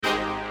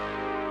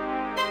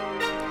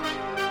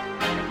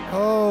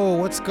Yo,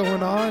 what's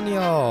going on,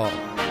 y'all?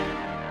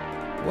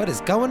 What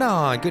is going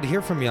on? Good to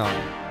hear from y'all.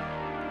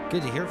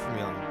 Good to hear from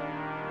y'all.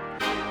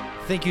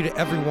 Thank you to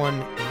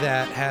everyone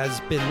that has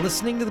been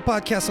listening to the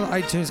podcast on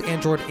iTunes,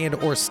 Android, and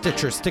or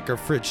Stitcher,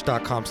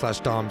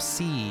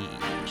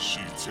 stickerfridge.com/DomC. She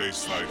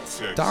tastes like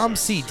Texas.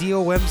 DomC,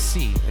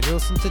 D-O-M-C, and you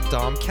listen to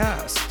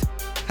Domcast.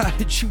 How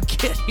did you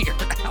get here?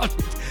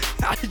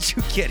 How did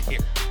you get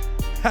here?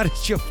 How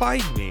did you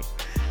find me?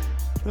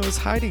 I was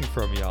hiding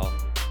from y'all.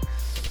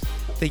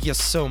 Thank you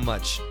so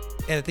much.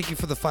 And thank you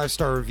for the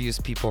 5-star reviews,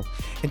 people.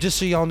 And just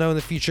so y'all know in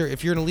the future,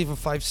 if you're going to leave a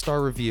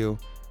 5-star review,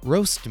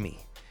 roast me.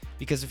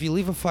 Because if you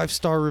leave a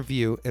 5-star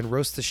review and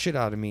roast the shit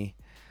out of me,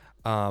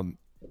 I'm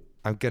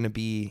going to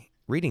be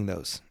reading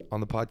those on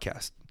the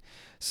podcast.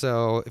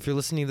 So if you're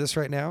listening to this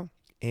right now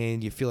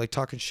and you feel like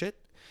talking shit,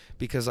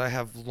 because I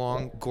have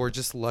long,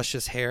 gorgeous,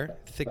 luscious hair,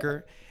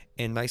 thicker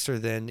and nicer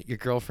than your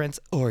girlfriend's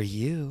or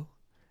you,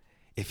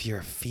 if you're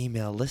a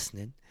female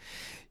listening,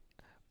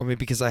 or maybe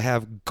because I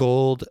have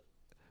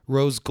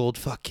rose gold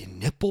fucking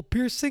nipple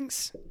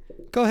piercings,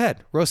 go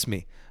ahead, roast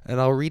me, and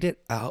I'll read it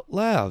out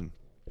loud.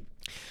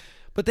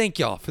 But thank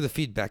y'all for the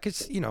feedback.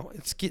 It's,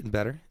 it's getting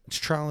better. It's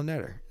trial and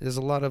error. There's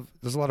a lot of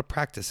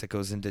practice that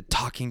goes into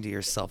talking to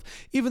yourself.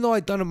 Even though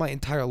I've done it my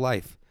entire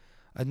life,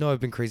 I know I've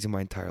been crazy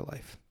my entire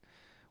life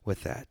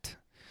with that.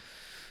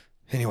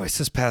 Anyways,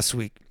 this past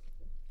week,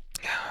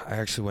 I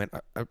actually went.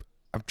 I'm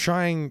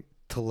trying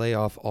to lay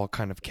off all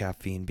kind of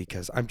caffeine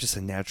because I'm just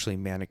a naturally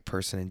manic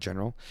person in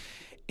general.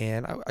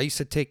 And I used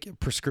to take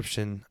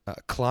prescription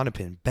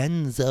Klonopin,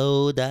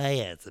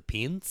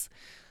 benzodiazepines,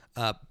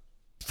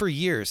 for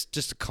years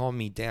just to calm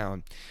me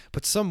down.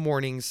 But some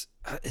mornings,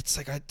 it's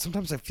like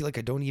sometimes I feel like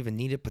I don't even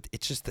need it, but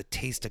it's just the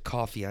taste of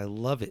coffee. I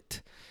love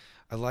it.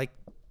 I like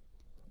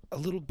a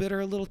little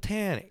bitter, a little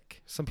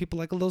tannic. Some people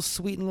like a little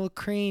sweet and a little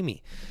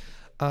creamy.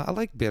 I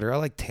like bitter. I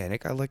like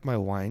tannic. I like my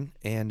wine.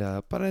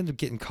 But I ended up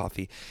getting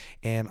coffee.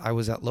 And I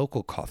was at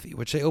Local Coffee,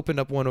 which they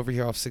opened up one over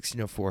here off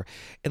 1604.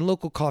 And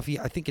Local Coffee,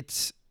 I think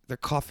it's their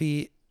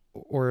coffee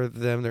or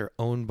them. They're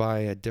owned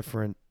by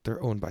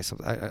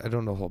something. I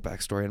don't know the whole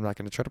backstory. I'm not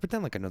going to try to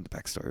pretend like I know the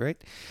backstory,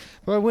 right?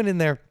 But I went in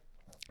there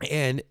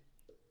and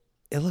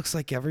it looks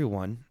like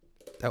everyone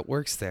that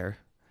works there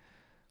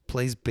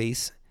plays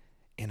bass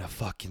in a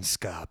fucking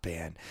ska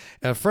band.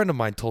 And a friend of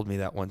mine told me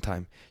that one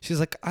time. She's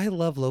like, I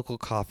love Local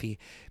Coffee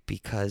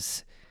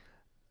because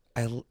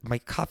my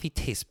coffee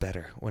tastes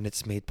better when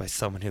it's made by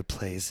someone who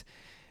plays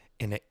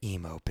in an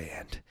emo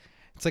band.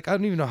 It's like, I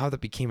don't even know how that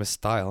became a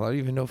style. I don't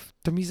even know if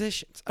they're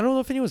musicians. I don't know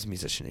if anyone's a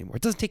musician anymore.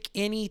 It doesn't take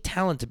any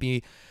talent to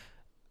be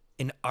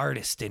an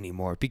artist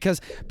anymore,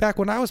 because back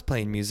when I was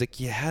playing music,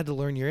 you had to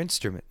learn your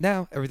instrument.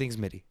 Now everything's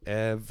MIDI.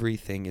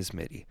 Everything is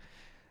MIDI.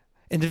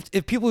 And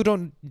if people who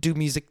don't do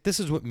music, this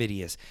is what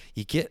MIDI is.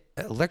 You get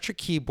an electric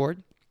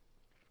keyboard,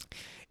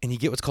 and you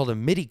get what's called a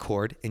MIDI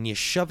chord, and you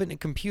shove it in a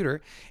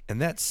computer,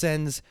 and that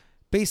sends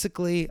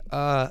basically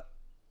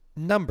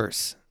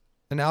numbers,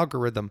 an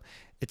algorithm.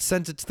 It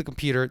sends it to the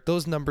computer.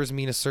 Those numbers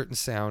mean a certain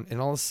sound, and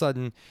all of a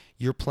sudden,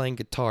 you're playing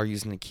guitar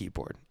using a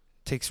keyboard.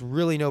 It takes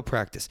really no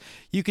practice.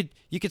 You could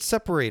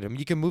separate them.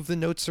 You can move the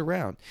notes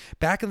around.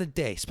 Back in the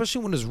day,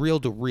 especially when it was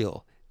reel to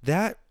reel,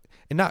 and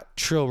not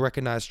trill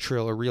recognize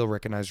trill or reel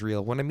recognize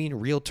reel. When I mean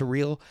reel to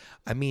reel,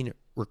 I mean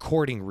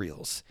recording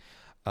reels,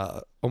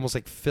 almost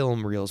like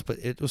film reels, but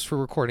it was for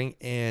recording,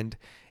 and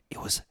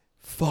it was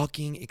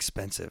fucking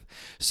expensive.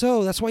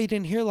 So that's why you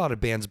didn't hear a lot of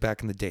bands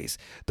back in the days.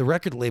 The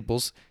record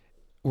labels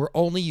were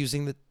only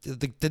using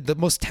the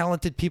most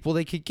talented people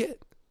they could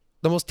get.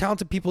 The most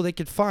talented people they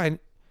could find,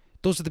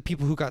 those are the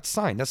people who got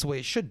signed. That's the way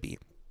it should be.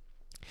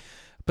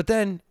 But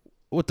then,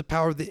 with the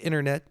power of the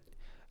internet,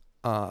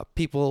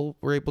 people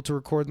were able to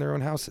record in their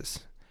own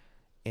houses.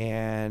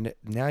 And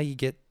now you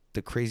get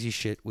the crazy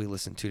shit we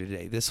listen to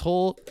today. This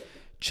whole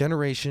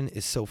generation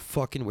is so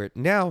fucking weird.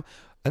 Now,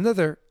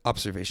 another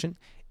observation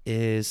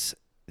is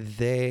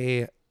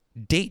they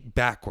date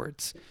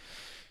backwards.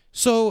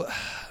 So,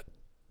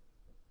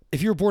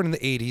 if you were born in the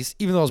 80s,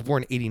 even though I was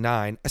born in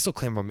 89, I still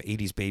claim I'm an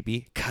 80s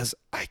baby because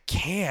I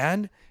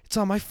can. It's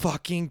on my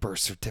fucking birth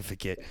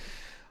certificate.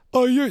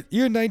 Oh, you're a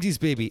 90s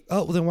baby.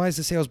 Oh, well, then why does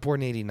it say I was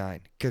born in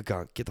 89? Good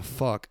God, get the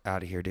fuck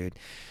out of here, dude.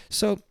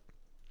 So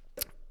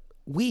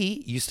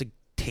we used to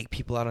take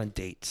people out on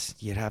dates.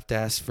 You'd have to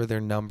ask for their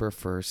number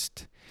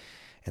first,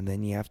 and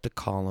then you have to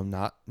call them,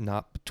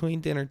 not between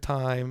dinner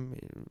time.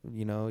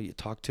 You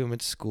talk to them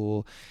at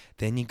school.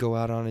 Then you go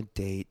out on a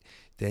date.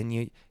 Then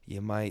you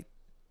might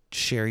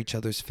share each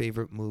other's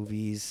favorite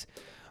movies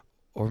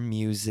or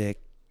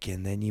music,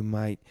 and then you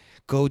might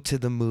go to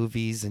the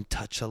movies and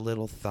touch a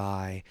little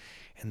thigh.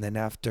 And then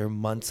after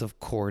months of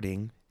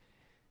courting,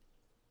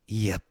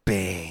 you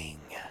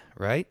bang,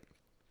 right?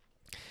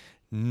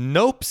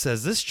 Nope,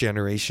 says this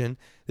generation.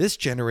 This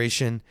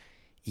generation,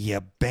 you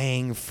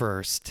bang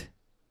first.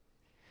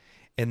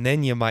 And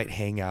then you might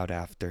hang out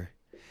after.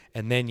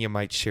 And then you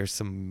might share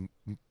some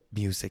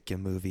music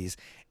and movies.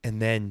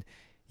 And then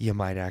you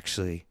might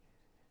actually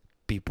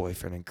be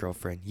boyfriend and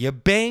girlfriend. You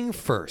bang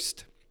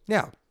first.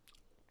 Now,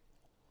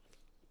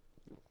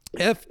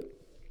 if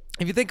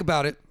if you think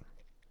about it,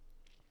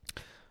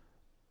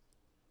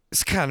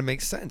 this kind of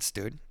makes sense,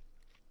 dude.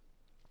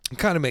 It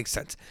kind of makes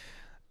sense.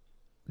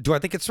 Do I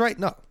think it's right?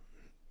 No.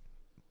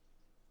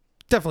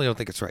 Definitely don't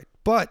think it's right.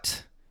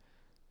 But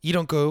you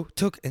don't go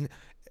to, and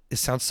it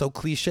sounds so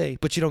cliche,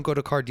 but you don't go to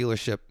a car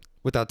dealership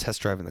without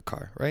test driving the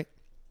car, right?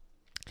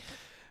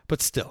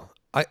 But still,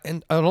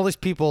 and all these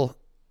people,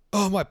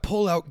 oh, my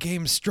pull-out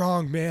game's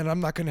strong, man.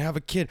 I'm not going to have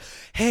a kid.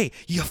 Hey,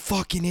 you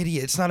fucking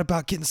idiot. It's not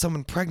about getting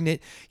someone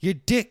pregnant. Your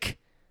dick.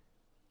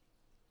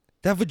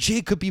 That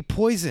vajay could be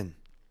poison.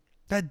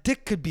 That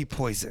dick could be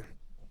poison.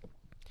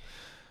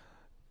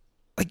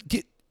 Like,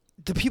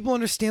 do people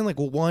understand, like,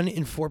 1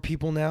 in 4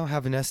 people now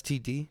have an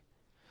STD?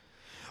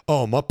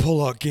 Oh, my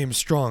pull-out game's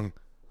strong.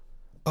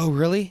 Oh,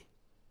 really?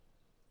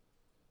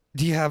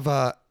 Do you have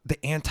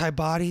the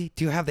antibody?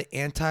 Do you have the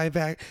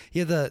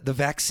you have the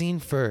vaccine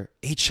for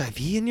HIV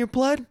in your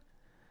blood?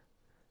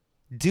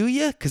 Do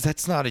you? Because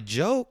that's not a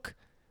joke.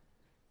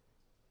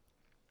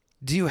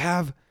 Do you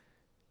have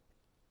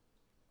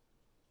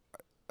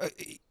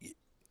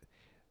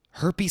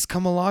herpes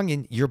come along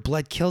and your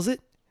blood kills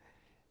it?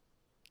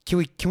 Can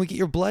we get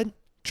your blood?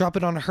 Drop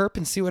it on a herp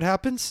and see what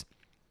happens?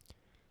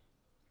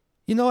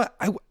 You know what?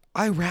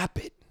 I wrap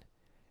it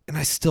and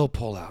I still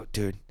pull out,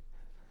 dude.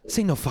 This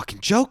ain't no fucking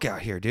joke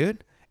out here,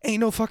 dude.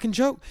 Ain't no fucking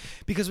joke.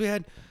 Because we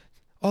had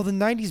all the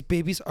 90s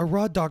babies are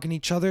raw dogging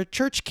each other at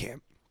church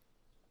camp.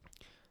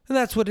 And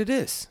that's what it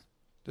is.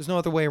 There's no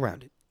other way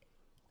around it.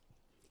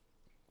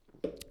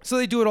 So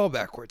they do it all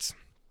backwards.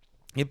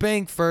 You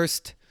bang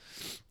first,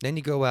 then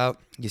you go out,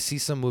 you see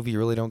some movie you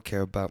really don't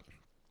care about.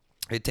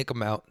 You take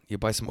them out, you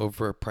buy some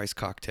overpriced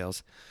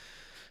cocktails.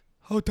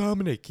 Oh,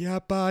 Dominic, yeah,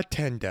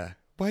 bartender.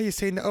 Why are you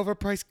saying the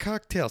overpriced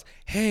cocktails?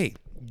 Hey,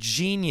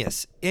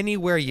 genius.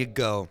 Anywhere you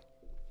go,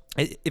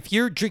 if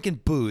you're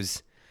drinking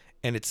booze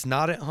and it's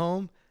not at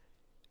home,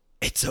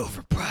 it's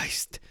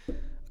overpriced.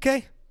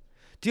 Okay?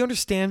 Do you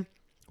understand?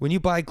 When you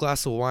buy a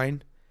glass of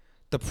wine,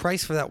 the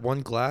price for that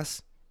one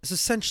glass is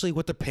essentially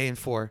what they're paying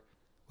for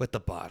with the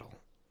bottle.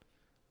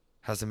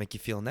 How does it make you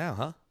feel now,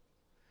 huh?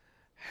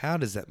 How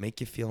does that make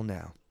you feel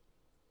now?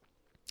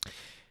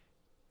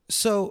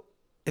 So,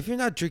 if you're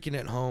not drinking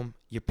at home,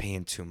 you're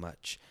paying too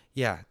much.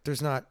 Yeah,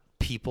 there's not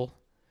people.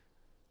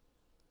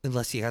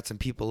 Unless you had some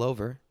people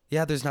over.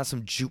 Yeah, there's not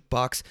some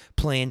jukebox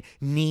playing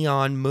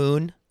Neon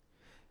Moon.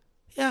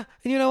 Yeah,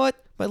 and you know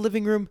what? My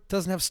living room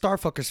doesn't have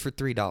Starfuckers for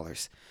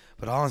 $3.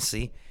 But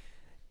honestly,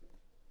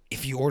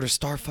 if you order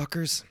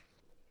Starfuckers,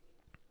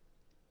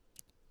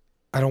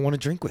 I don't want to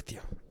drink with you.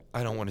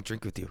 I don't want to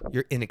drink with you.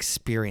 You're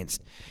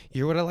inexperienced.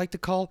 You're what I like to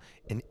call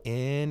an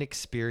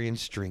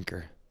inexperienced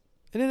drinker.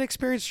 An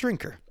inexperienced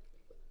drinker.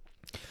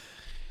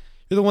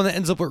 You're the one that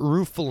ends up with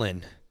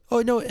Rufalin.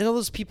 Oh, no, and all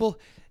those people,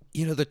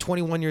 you know, they're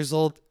 21 years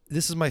old.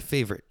 This is my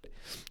favorite.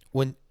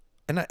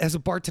 As a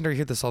bartender, I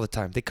hear this all the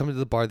time. They come to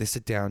the bar, they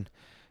sit down,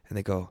 and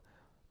they go,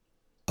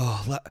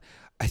 oh,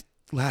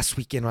 last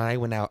weekend when I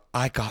went out,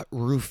 I got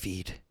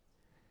roofied.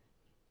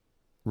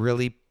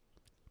 Really,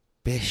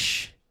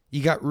 bish?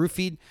 You got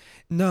roofied?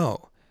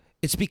 No.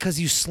 It's because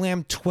you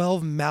slammed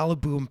 12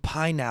 Malibu and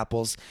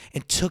pineapples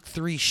and took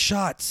 3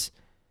 shots.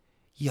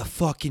 You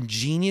fucking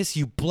genius.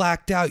 You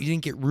blacked out. You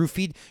didn't get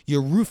roofied.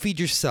 You roofied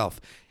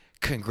yourself.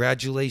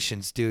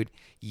 Congratulations, dude.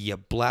 You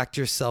blacked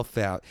yourself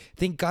out.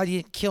 Thank God you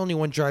didn't kill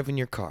anyone driving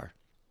your car.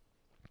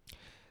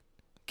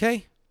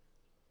 Okay?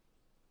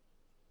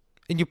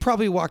 And you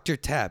probably walked your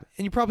tab.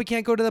 And you probably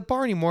can't go to that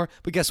bar anymore.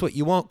 But guess what?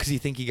 You won't because you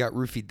think you got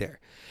roofied there.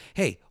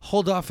 Hey,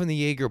 hold off on the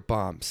Jaeger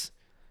bombs.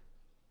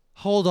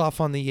 Hold off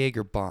on the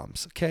Jaeger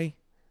bombs, okay?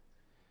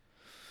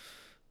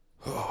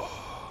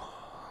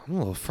 I'm a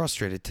little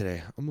frustrated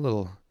today. I'm a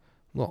little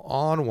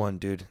on one,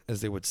 dude,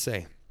 as they would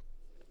say.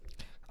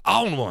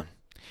 On one.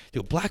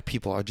 Dude, black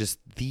people are just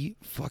they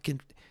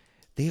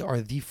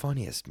are the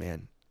funniest,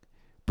 man.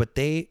 But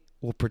they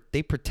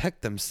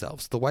protect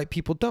themselves. The white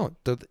people don't.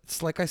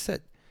 It's like I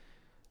said.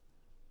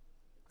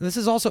 This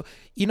is also,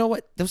 you know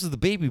what? This is the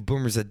baby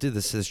boomers that did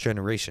this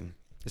generation.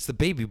 It's the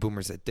baby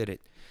boomers that did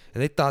it.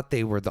 And they thought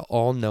they were the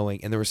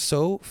all-knowing. And there were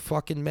so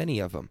fucking many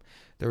of them.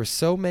 There were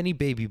so many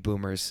baby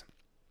boomers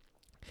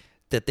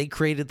that they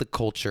created the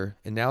culture.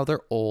 And now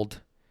they're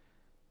old.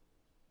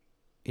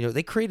 You know,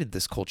 they created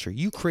this culture.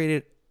 You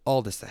created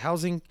all this. The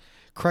housing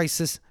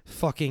crisis,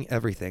 fucking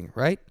everything,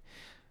 right?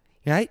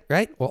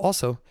 Right? Well,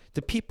 also,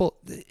 the people,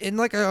 and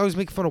like I always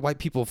make fun of white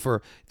people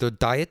for their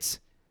diets,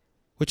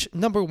 which,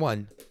 number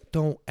one,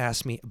 don't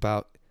ask me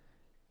about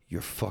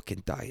your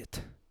fucking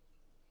diet.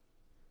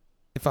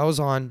 If I was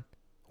on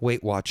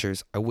Weight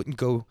Watchers, I wouldn't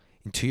go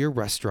into your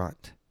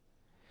restaurant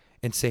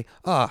and say,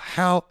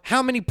 how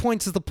many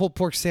points is the pulled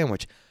pork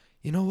sandwich?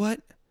 You know what?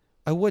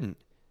 I wouldn't.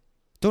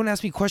 Don't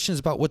ask me questions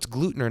about what's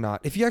gluten or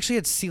not. If you actually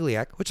had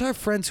celiac, which I have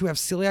friends who have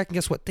celiac, and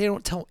guess what? They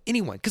don't tell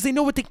anyone because they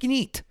know what they can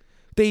eat.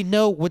 They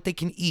know what they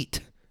can eat.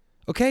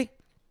 Okay?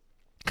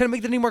 Can I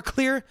make that any more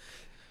clear?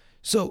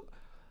 So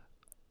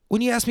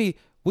when you ask me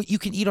what you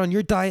can eat on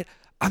your diet,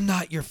 I'm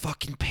not your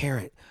fucking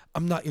parent.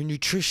 I'm not your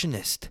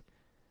nutritionist.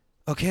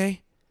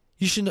 Okay?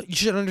 You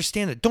should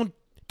understand it. Don't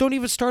Don't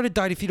even start a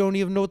diet if you don't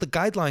even know what the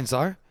guidelines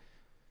are.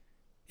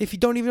 If you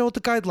don't even know what the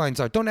guidelines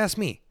are, don't ask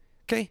me,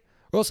 okay?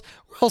 Or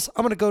else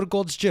I'm going to go to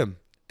Gold's Gym,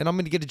 and I'm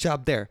going to get a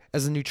job there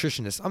as a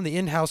nutritionist. I'm the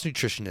in-house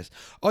nutritionist.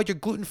 Oh, you're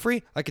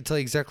gluten-free? I can tell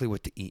you exactly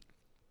what to eat.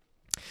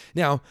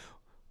 Now,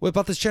 what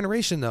about this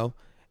generation, though,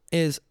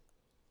 is,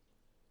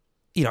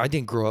 I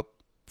didn't grow up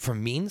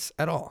from means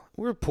at all.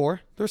 We were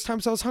poor. There was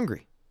times I was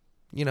hungry,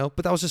 but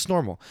that was just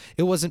normal.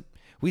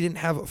 We didn't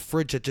have a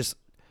fridge that just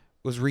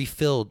was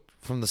refilled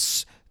from the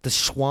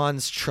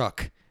Schwann's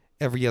truck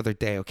every other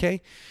day,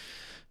 okay?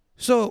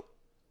 So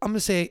I'm going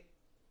to say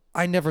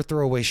I never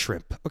throw away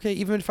shrimp, okay?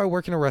 Even if I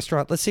work in a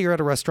restaurant, let's say you're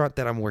at a restaurant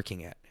that I'm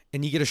working at,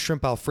 and you get a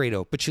shrimp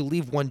Alfredo, but you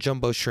leave one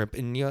jumbo shrimp,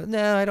 and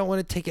I don't want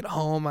to take it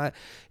home.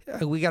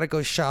 We got to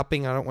go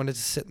shopping. I don't want it to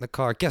sit in the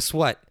car. Guess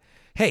what?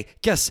 Hey,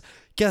 guess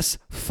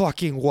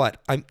fucking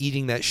what? I'm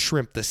eating that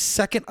shrimp. The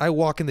second I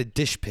walk in the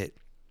dish pit,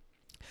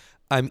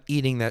 I'm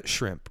eating that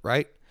shrimp,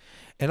 right?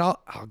 And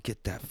I'll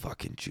get that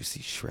fucking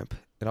juicy shrimp,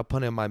 and I'll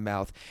put it in my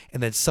mouth,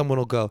 and then someone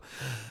will go,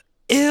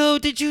 ew,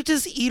 did you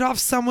just eat off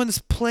someone's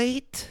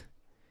plate?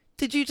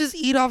 Did you just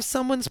eat off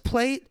someone's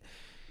plate?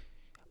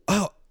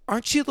 Oh,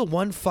 aren't you the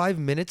one 5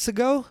 minutes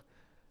ago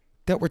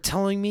that were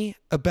telling me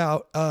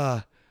about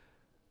how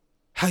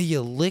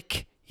you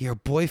lick your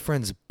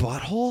boyfriend's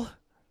butthole?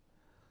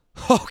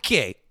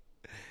 Okay,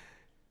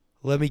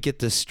 let me get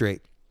this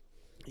straight.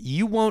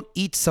 You won't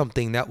eat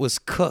something that was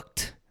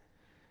cooked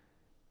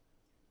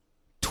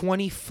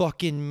 20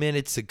 fucking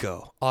minutes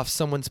ago off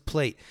someone's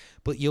plate,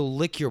 but you'll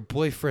lick your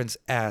boyfriend's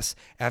ass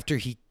after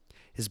he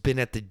has been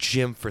at the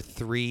gym for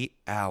 3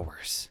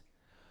 hours.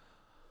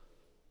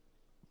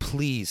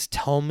 Please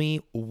tell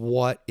me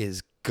what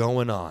is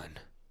going on.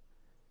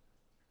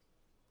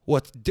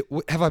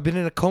 Have I been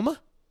in a coma?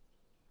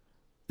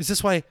 Is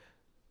this why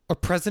our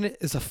president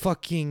is a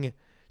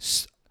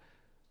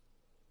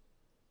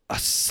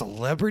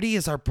celebrity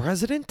as our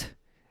president?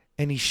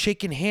 And he's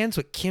shaking hands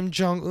with Kim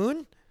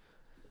Jong-un?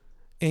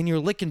 And you're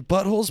licking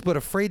buttholes but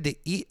afraid to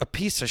eat a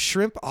piece of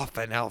shrimp off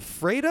an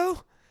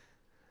Alfredo?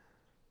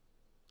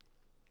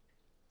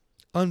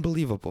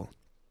 Unbelievable.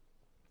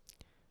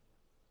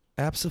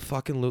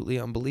 Abso-fucking-lutely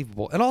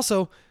unbelievable. And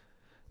also,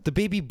 the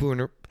baby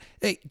boomer.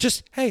 Hey,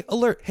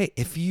 alert. Hey,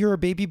 if you're a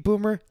baby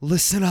boomer,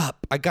 listen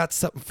up. I got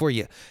something for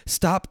you.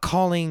 Stop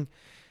calling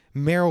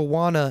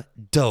marijuana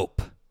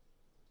dope.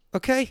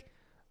 Okay?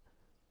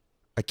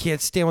 I can't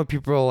stand when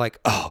people are like,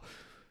 oh,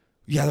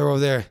 yeah, they're over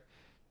there.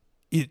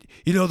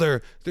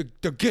 They're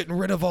getting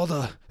rid of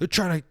they're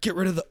trying to get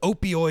rid of the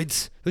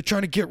opioids. They're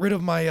trying to get rid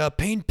of my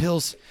pain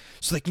pills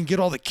so they can get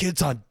all the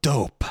kids on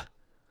dope.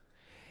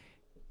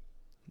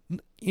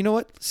 You know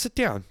what? Sit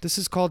down. This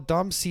is called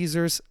Dom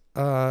Caesar's.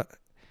 You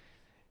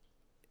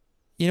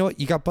know what?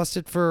 You got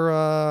busted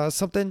for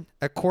something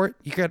at court.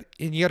 You got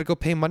to go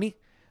pay money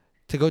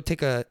to go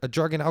take a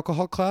drug and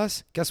alcohol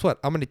class. Guess what?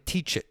 I'm going to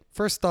teach it.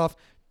 First off,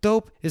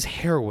 dope is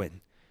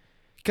heroin.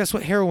 Guess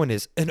what heroin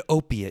is? An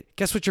opiate.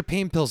 Guess what your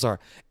pain pills are?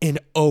 An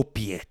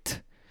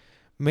opiate.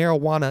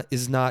 Marijuana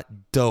is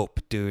not dope,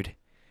 dude.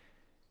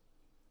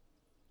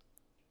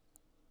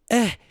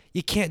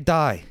 You can't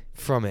die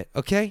from it,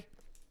 okay?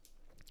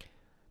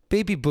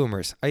 Baby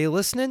boomers, are you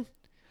listening?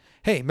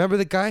 Hey, remember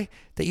the guy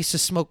that used to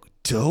smoke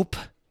dope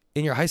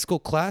in your high school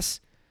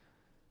class?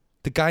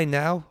 The guy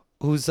now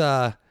who's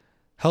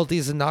healthy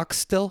as an ox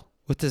still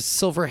with his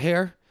silver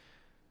hair,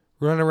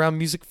 running around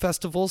music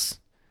festivals,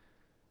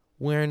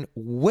 wearing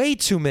way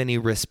too many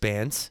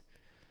wristbands,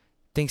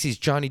 thinks he's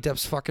Johnny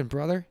Depp's fucking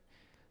brother.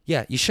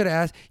 Yeah, you should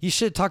have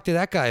talked to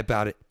that guy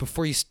about it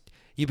before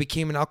you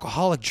became an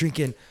alcoholic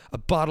drinking a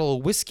bottle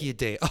of whiskey a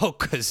day. Oh,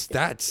 because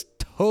that's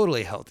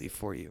totally healthy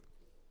for you.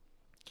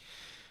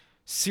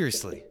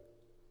 Seriously.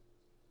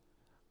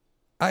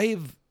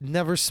 I've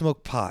never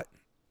smoked pot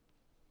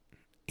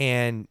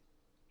and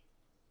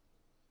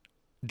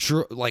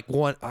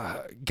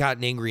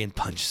gotten angry and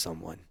punched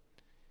someone.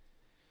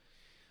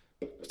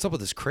 What's up with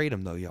this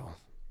kratom, though, y'all?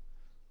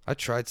 I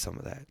tried some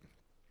of that.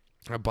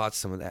 I bought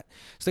some of that.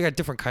 So they got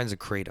different kinds of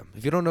kratom.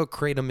 If you don't know what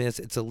kratom is,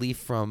 it's a leaf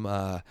from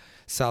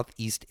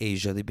Southeast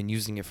Asia. They've been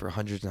using it for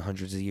hundreds and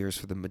hundreds of years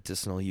for the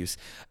medicinal use.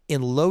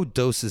 In low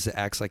doses, it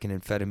acts like an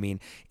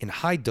amphetamine. In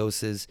high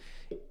doses,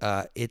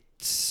 it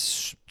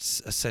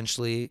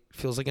essentially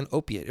feels like an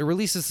opiate. It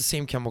releases the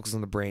same chemicals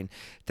in the brain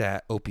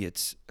that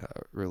opiates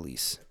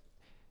release.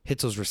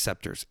 Hits those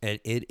receptors, and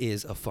it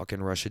is a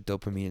fucking rush of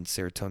dopamine and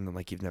serotonin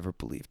like you've never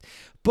believed.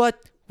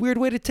 But weird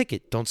way to take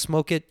it. Don't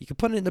smoke it. You can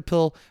put it in a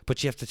pill,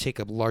 but you have to take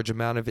a large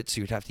amount of it, so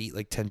you'd have to eat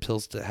like 10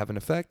 pills to have an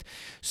effect.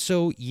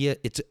 So yeah,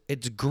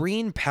 it's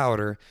green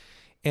powder,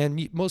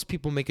 and most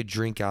people make a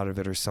drink out of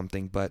it or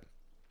something, but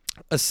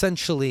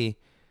essentially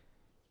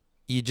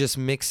you just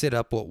mix it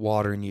up with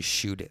water and you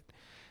shoot it.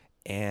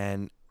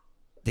 And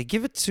they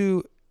give it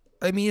to,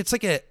 it's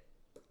like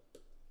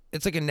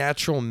a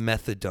natural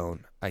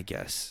methadone, I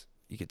guess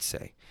you could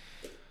say,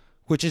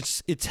 which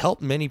it's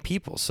helped many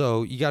people.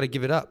 So you got to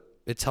give it up.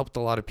 It's helped a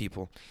lot of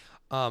people.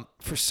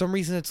 For some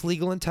reason, it's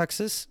legal in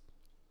Texas,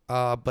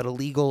 but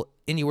illegal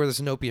anywhere there's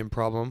an opium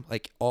problem,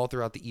 like all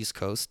throughout the East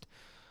Coast.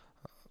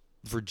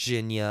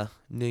 Virginia,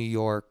 New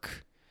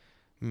York,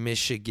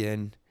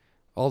 Michigan,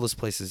 all those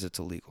places it's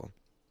illegal.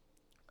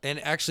 And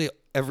actually,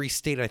 every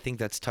state I think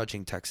that's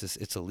touching Texas,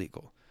 it's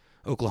illegal.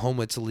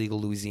 Oklahoma, it's illegal.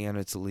 Louisiana,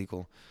 it's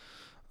illegal.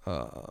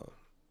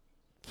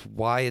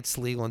 Why it's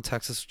legal in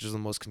Texas, which is the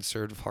most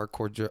conservative,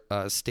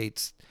 hardcore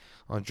states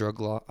on drug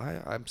law,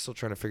 I'm still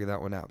trying to figure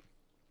that one out.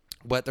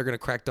 But they're going to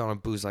crack down on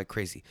booze like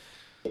crazy.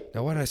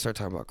 Now, why did I start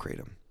talking about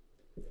Kratom?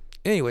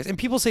 Anyways, and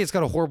people say it's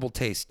got a horrible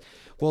taste.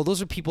 Well,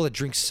 those are people that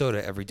drink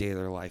soda every day of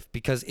their life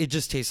because it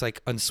just tastes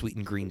like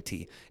unsweetened green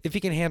tea. If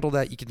you can handle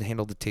that, you can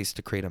handle the taste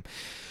of Kratom.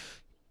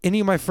 Any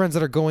of my friends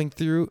that are going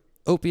through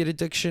opiate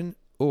addiction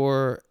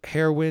or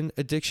heroin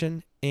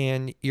addiction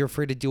and you're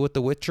afraid to deal with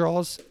the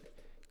withdrawals,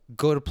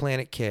 go to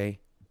Planet K,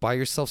 buy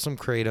yourself some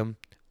Kratom,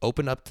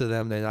 open up to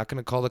them. They're not going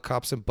to call the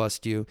cops and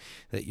bust you.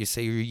 That you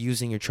say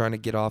you're trying to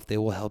get off. They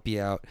will help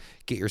you out.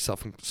 Get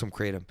yourself some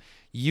Kratom.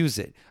 Use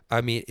it. I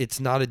mean, it's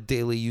not a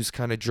daily use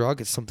kind of drug.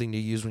 It's something to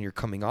use when you're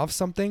coming off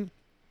something,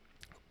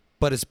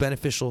 but it's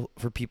beneficial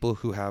for people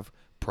who have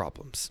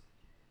problems.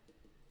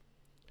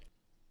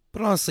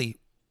 But honestly,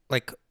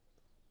 like,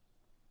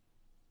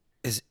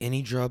 is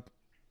any drug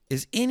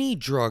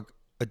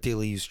a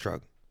daily use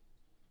drug?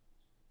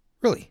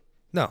 Really?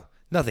 No,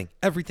 nothing.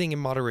 Everything in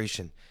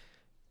moderation.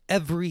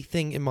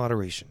 Everything in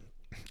moderation.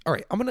 All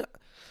right,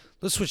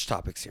 let's switch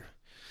topics here.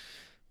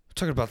 We're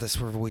talking about this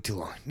for way too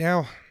long.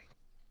 Now,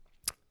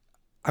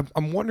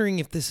 I'm wondering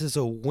if this is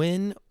a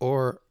win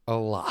or a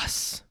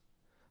loss.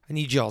 I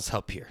need y'all's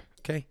help here,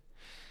 okay?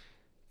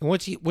 And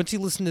once you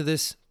listen to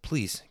this,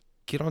 please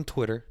get on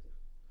Twitter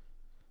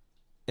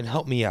and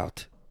help me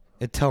out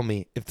and tell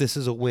me if this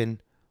is a win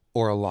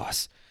or a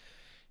loss.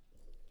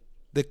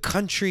 The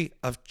country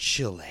of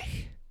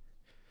Chile.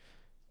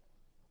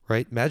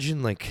 Right?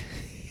 Imagine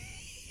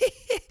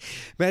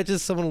imagine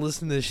someone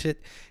listening to this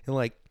shit in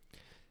like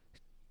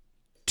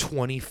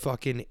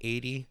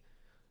 2080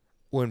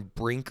 when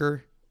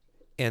Brinker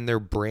and their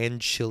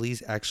brand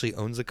Chili's actually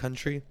owns a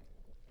country.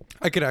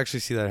 I could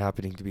actually see that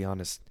happening, to be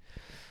honest.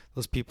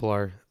 Those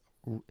people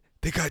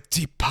they got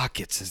deep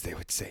pockets, as they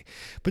would say.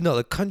 But no,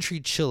 the country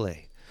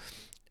Chile,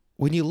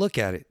 when you look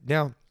at it,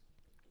 now,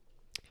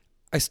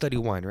 I study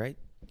wine, right?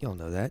 Y'all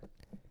know that.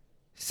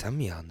 Some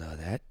of y'all know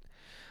that.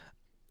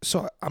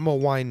 So I'm a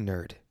wine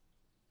nerd.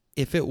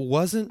 If it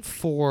wasn't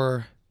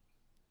for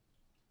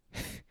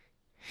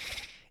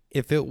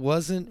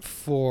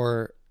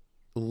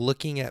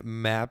looking at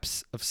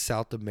maps of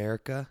South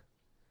America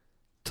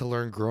to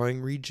learn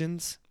growing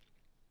regions,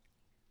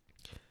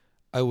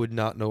 I would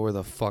not know where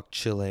the fuck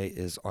Chile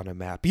is on a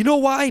map. You know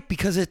why?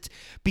 Because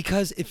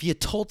if you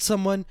told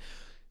someone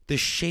the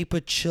shape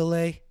of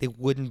Chile, they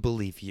wouldn't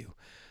believe you.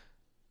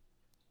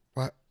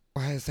 Why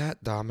is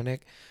that,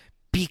 Dominic?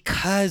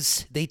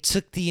 Because they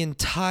took the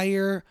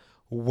entire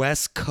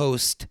West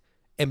Coast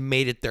and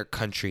made it their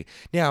country.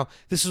 Now,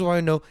 this is why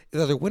I know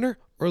they're either winner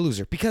or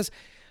loser. Because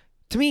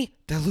to me,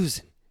 they're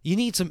losing. You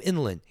need some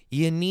inland.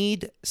 You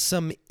need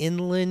some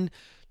inland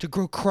to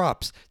grow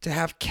crops, to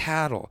have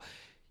cattle.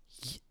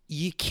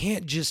 You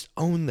can't just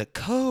own the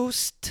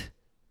coast.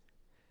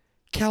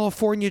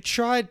 California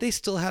tried. They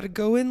still had to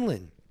go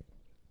inland.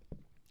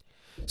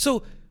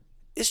 So,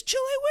 is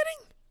Chile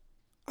winning?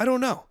 I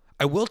don't know.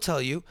 I will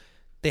tell you,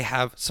 they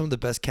have some of the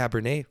best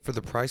Cabernet for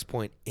the price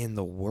point in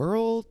the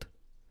world.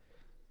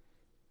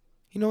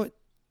 You know what?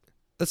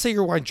 Let's say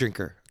you're a wine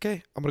drinker,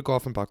 okay? I'm going to go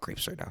off and about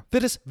grapes right now.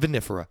 Vitis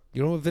vinifera.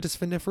 You know what Vitis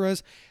vinifera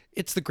is?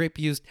 It's the grape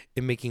used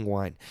in making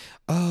wine.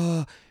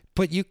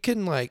 But you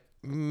can,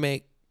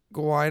 make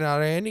wine out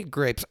of any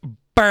grapes.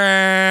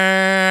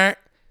 Bah!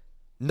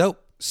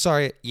 Nope.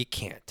 Sorry, you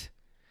can't.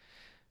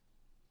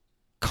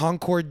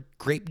 Concord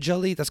grape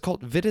jelly, that's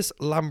called Vitis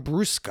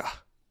lambrusca.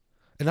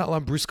 And not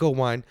Lambrusco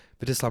wine,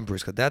 Vitis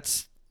lambrusca.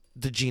 That's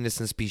the genus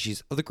and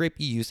species of the grape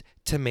you use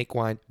to make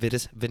wine,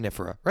 Vitis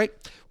vinifera, right?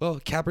 Well,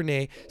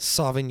 Cabernet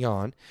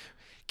Sauvignon.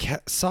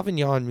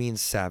 Sauvignon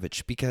means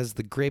savage because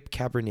the grape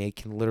Cabernet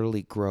can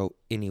literally grow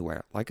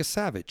anywhere, like a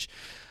savage.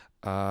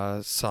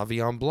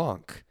 Sauvignon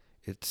Blanc.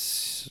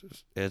 It's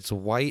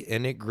white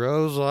and it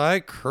grows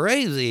like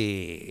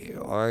crazy,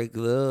 like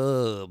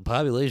the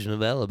population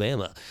of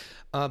Alabama.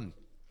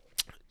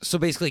 So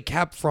basically,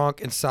 Cab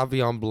Franc and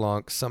Sauvignon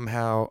Blanc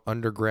somehow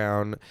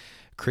underground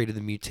created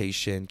the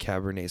mutation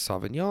Cabernet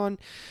Sauvignon.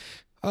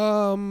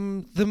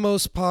 The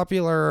most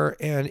popular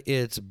and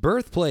its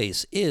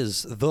birthplace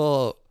is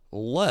the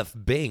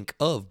left bank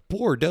of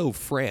Bordeaux,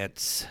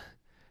 France.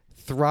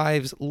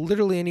 Thrives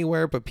literally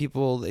anywhere, but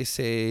they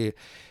say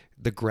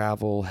the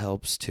gravel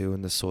helps too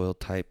and the soil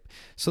type.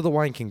 So the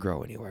wine can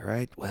grow anywhere,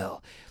 right?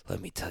 Well,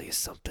 let me tell you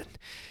something.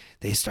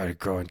 They started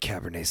growing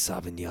Cabernet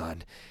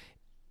Sauvignon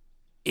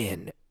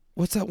in...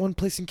 what's that one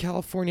place in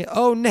California?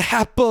 Oh,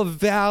 Napa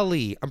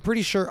Valley. I'm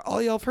pretty sure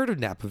all y'all have heard of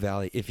Napa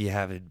Valley. If you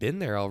haven't been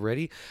there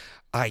already,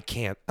 I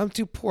can't. I'm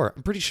too poor.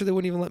 I'm pretty sure they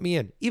wouldn't even let me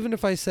in. Even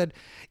if I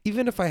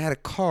had a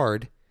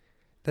card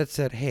that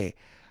said, hey,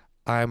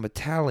 I'm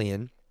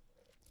Italian,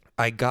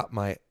 I got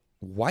my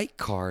white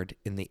card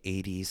in the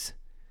 80s,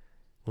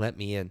 let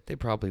me in. They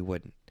probably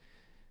wouldn't.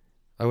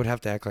 I would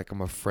have to act like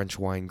I'm a French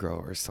wine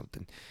grower or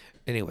something.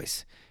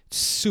 Anyways, it's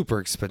super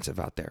expensive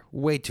out there.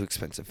 Way too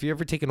expensive. If you're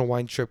ever taking a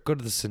wine trip, go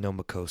to the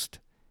Sonoma coast.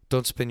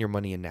 Don't spend your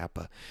money in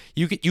Napa.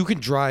 You can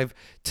drive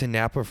to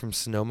Napa from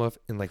Sonoma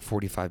in like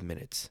 45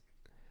 minutes.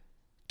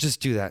 Just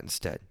do that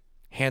instead.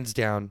 Hands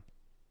down,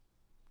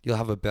 you'll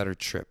have a better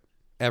trip.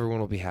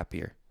 Everyone will be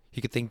happier.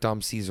 You could thank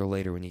Dom Caesar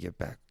later when you get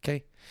back,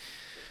 okay?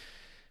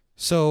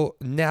 So,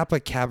 Napa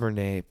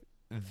Cabernet,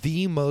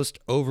 the most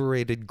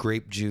overrated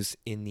grape juice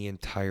in the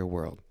entire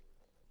world.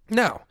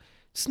 Now,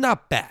 it's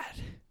not bad.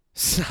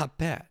 It's not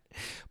bad.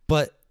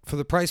 But for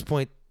the price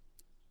point,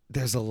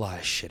 there's a lot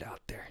of shit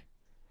out there.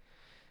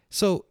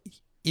 So,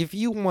 if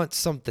you want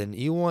something,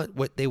 you want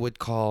what they would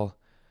call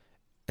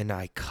an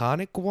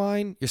iconic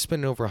wine, you're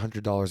spending over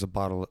 $100 a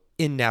bottle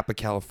in Napa,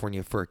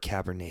 California for a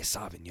Cabernet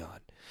Sauvignon.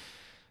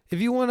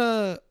 If you want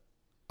a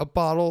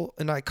bottle,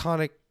 an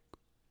iconic,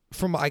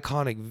 from an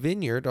iconic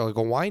vineyard or like a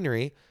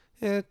winery,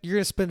 you're going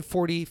to spend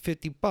 $40,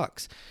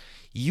 $50.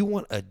 You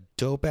want a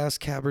dope-ass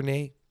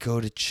Cabernet, go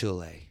to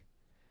Chile.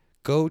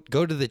 Go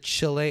to the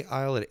Chile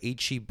aisle at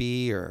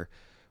H-E-B or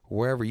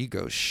wherever you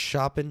go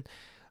shopping.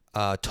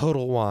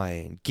 Total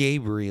Wine,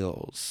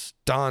 Gabriel's,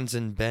 Don's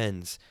and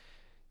Ben's.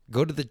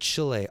 Go to the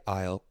Chile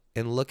aisle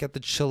and look at the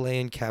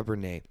Chilean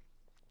Cabernet.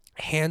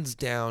 Hands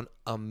down,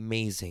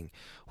 amazing.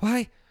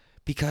 Why?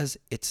 Because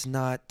it's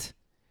not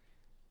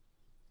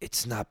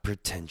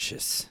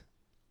pretentious.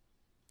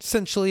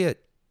 Essentially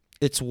it.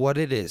 It's what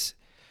it is.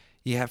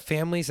 You have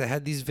families that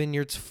had these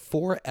vineyards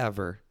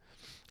forever,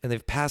 and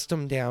they've passed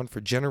them down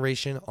for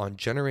generation on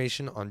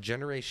generation on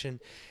generation.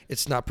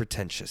 It's not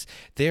pretentious.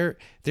 There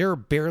are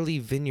barely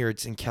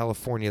vineyards in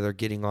California they're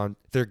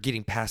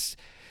getting passed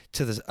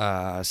to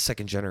the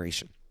second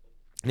generation.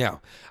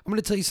 Now, I'm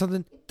going to tell you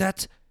something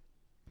that's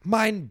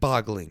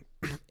mind-boggling.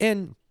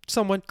 And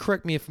someone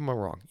correct me if I'm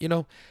wrong,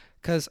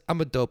 because I'm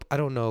a dope. I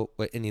don't know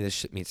what any of this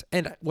shit means.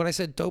 And when I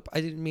said dope,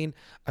 I didn't mean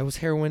I was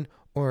heroin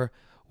or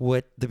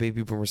what the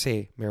baby boomers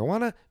say,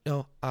 marijuana.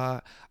 No,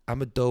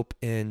 I'm a dope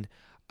in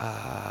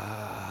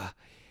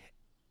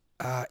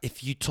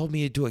if you told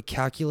me to do a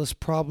calculus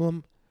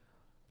problem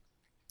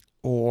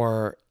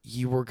or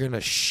you were going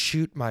to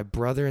shoot my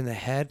brother in the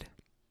head,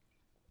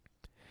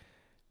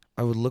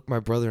 I would look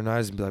my brother in the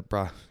eyes and be like,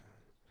 bruh,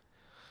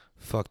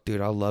 fuck, dude,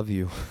 I love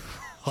you.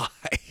 Why?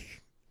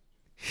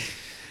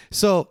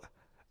 So,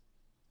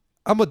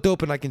 I'm a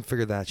dope and I can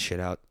figure that shit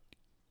out.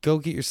 Go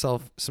get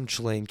yourself some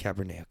Chilean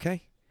Cabernet,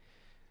 okay?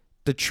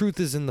 The truth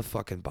is in the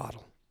fucking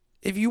bottle.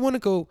 If you want to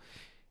go,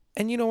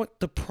 and you know what?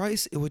 The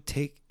price it would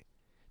take,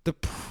 the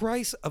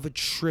price of a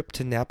trip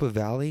to Napa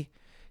Valley,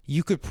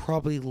 you could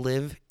probably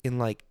live in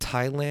like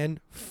Thailand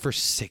for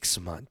 6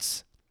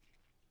 months.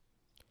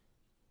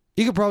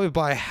 You could probably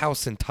buy a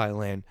house in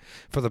Thailand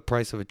for the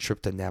price of a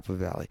trip to Napa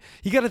Valley.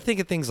 You got to think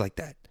of things like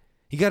that.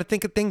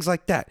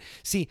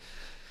 See,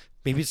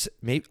 maybe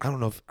I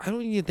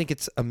don't even think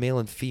it's a male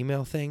and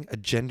female thing, a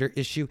gender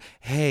issue.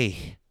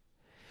 Hey,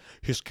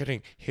 he's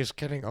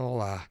getting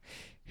all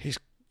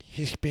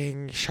he's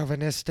being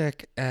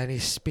chauvinistic and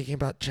he's speaking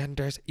about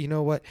genders. You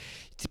know what?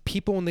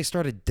 People, when they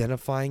start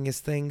identifying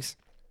as things,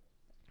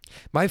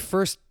 my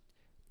first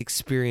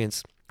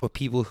experience with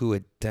people who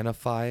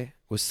identify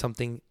with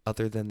something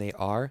other than they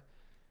are,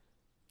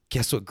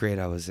 guess what grade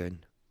I was in?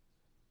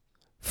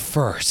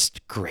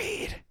 First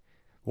grade.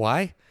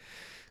 Why?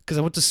 Because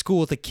I went to school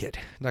with a kid.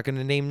 Not going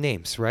to name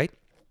names, right?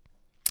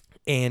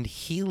 And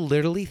he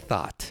literally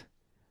thought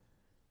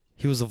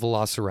he was a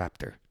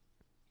velociraptor.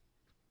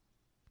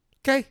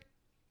 Okay?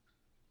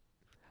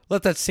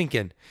 Let that sink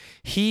in.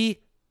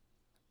 He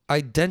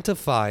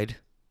identified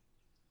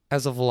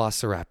as a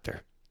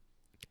velociraptor.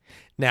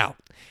 Now,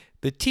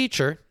 the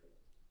teacher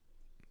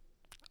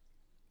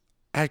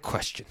had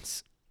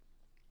questions.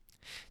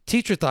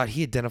 Teacher thought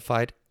he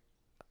identified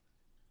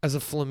as a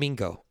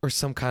flamingo or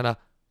some kind of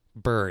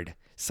bird,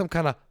 some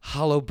kind of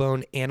hollow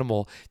bone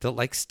animal that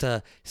likes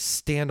to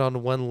stand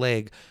on one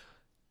leg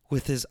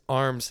with his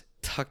arms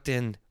tucked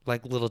in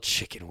like little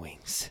chicken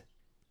wings.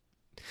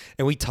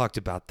 And we talked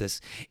about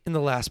this in the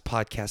last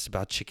podcast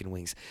about chicken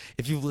wings.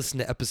 If you've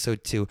listened to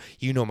episode 2,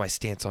 you know my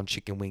stance on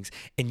chicken wings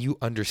and you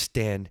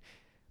understand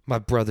my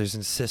brothers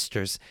and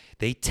sisters.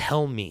 They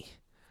tell me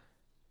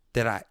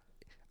that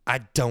I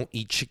don't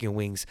eat chicken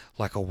wings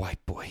like a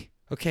white boy.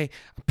 Okay?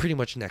 I'm pretty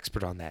much an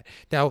expert on that.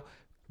 Now,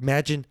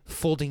 imagine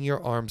folding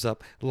your arms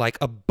up like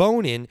a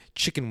bone-in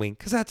chicken wing,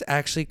 because that's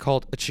actually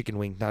called a chicken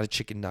wing, not a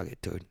chicken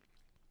nugget, dude.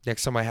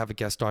 Next time I have a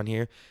guest on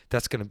here,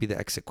 that's going to be the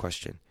exit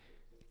question.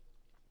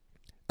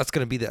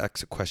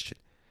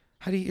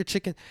 How do you eat your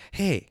chicken?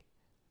 Hey,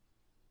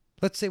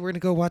 let's say we're going to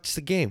go watch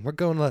the game. We're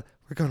going to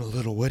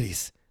Little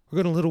Woody's. We're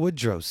going to Little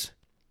Woodrow's.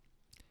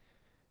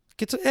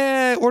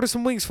 Order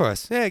some wings for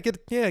us. Get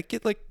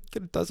a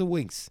dozen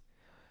wings.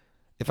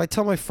 If I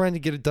tell my friend to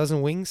get a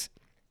dozen wings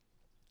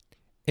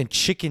and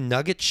chicken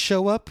nuggets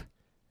show up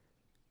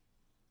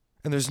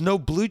and there's no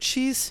blue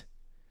cheese,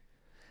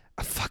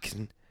 I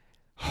fucking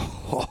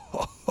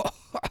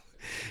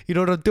you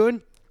know what I'm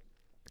doing?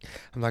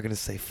 I'm not going to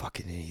say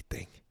fucking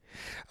anything.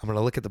 I'm going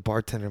to look at the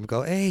bartender and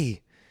go,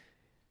 hey,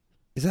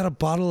 Is that a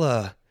bottle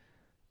of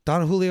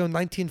Don Julio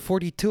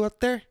 1942 up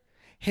there?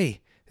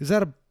 Hey, is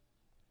that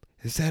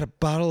a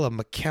bottle of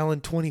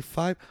Macallan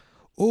 25?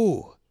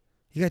 Oh,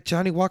 you got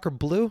Johnny Walker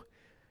Blue?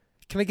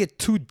 Can I get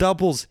 2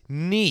 doubles?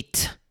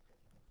 Neat.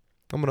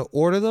 I'm going to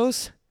order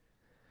those.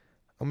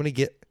 I'm going to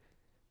get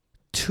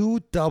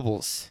 2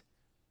 doubles.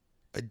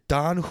 A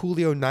Don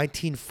Julio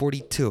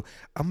 1942.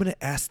 I'm going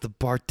to ask the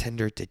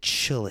bartender to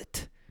chill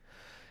it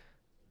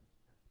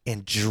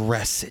and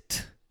dress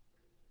it.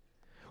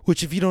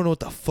 Which, if you don't know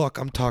what the fuck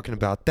I'm talking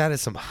about, that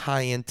is some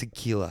high-end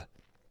tequila.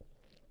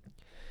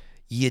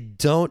 You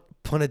don't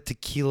put a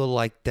tequila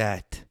like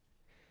that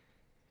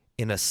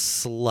in a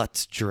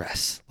slut's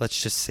dress.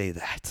 Let's just say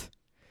that.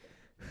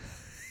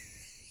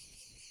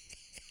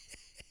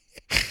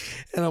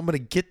 And I'm going to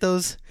get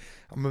those.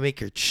 I'm going to make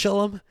her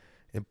chill them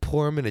and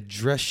pour them in a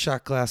dress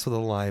shot glass with a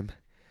lime.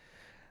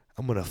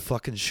 I'm going to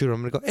fucking shoot her.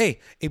 I'm going to go, hey,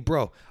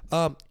 bro,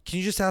 can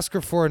you just ask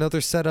her for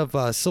another set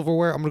of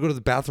silverware? I'm going to go to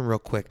the bathroom real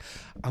quick.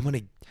 I'm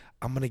going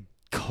to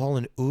call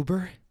an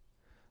Uber,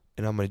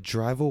 and I'm going to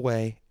drive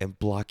away and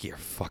block your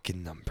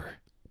fucking number.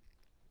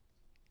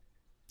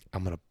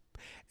 And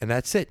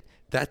that's it.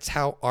 That's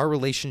how our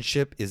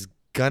relationship is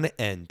going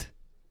to end.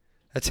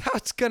 That's how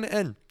it's going to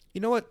end.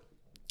 You know what?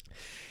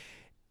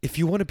 If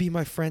you want to be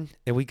my friend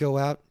and we go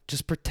out,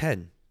 just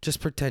pretend. Just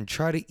pretend.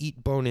 Try to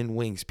eat bone-in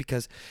wings,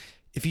 because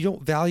if you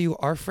don't value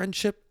our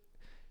friendship,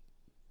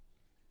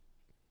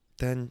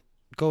 then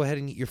go ahead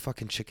and eat your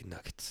fucking chicken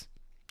nuggets.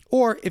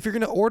 Or if you're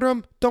going to order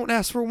them, don't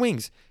ask for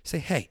wings. Say,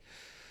 hey,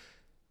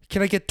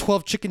 can I get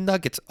 12 chicken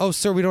nuggets? Oh,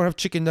 sir, we don't have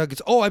chicken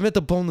nuggets. Oh, I meant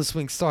the boneless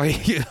wings. Sorry.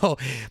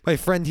 My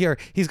friend here,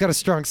 he's got a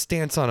strong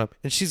stance on them.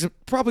 And she's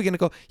probably going to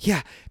go,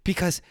 yeah,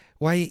 because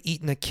why are you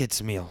eating a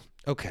kid's meal?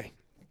 Okay.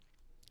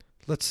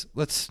 Let's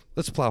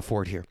plow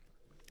forward here.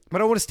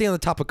 But I want to stay on the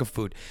topic of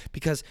food,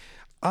 because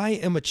I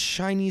am a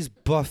Chinese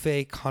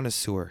buffet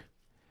connoisseur.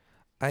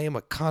 I am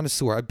a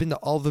connoisseur. I've been to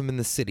all of them in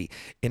the city,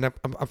 and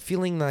I'm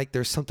feeling like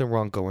there's something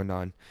wrong going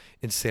on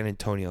in San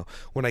Antonio.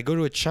 When I go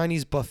to a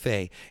Chinese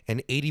buffet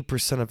and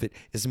 80% of it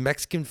is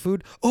Mexican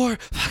food or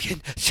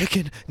fucking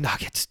chicken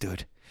nuggets,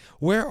 dude.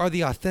 Where are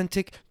the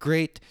authentic,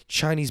 great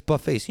Chinese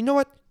buffets? You know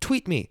what?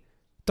 Tweet me,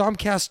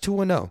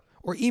 Domcast210,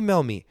 or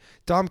email me,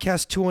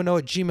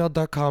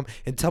 domcast210@gmail.com,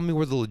 and tell me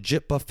where the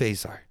legit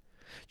buffets are.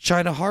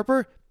 China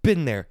Harbor,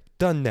 been there,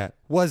 done that,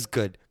 was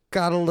good.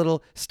 Got a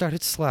little,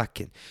 started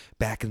slacking.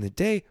 Back in the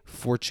day,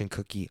 fortune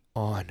cookie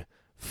on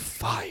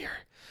fire.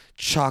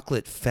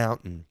 Chocolate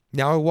fountain.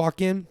 Now I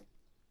walk in,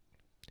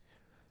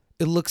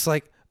 it looks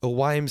like a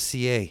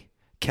YMCA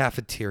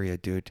cafeteria,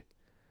 dude.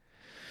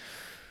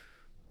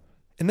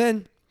 And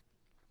then,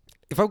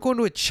 if I'm going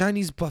to a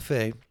Chinese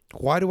buffet,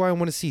 why do I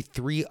want to see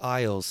 3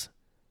 aisles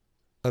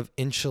of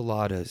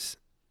enchiladas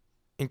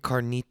and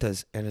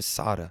carnitas and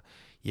asada?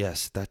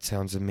 Yes, that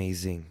sounds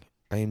amazing.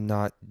 I am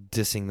not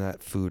dissing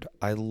that food.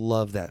 I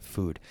love that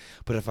food.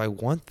 But if I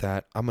want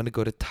that, I'm going to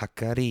go to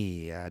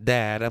Taqueria.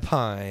 Dad, a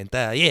pint.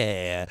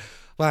 Yeah.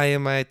 Why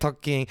am I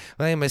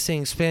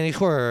saying Spanish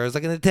words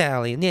like an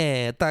Italian?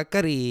 Yeah,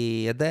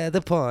 Taqueria. Dad,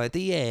 a pint.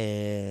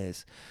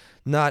 Yes.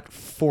 Not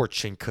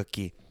fortune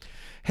cookie.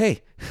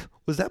 Hey,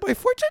 was that my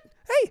fortune?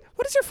 Hey,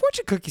 what does your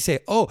fortune cookie say?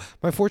 Oh,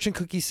 my fortune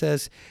cookie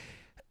says,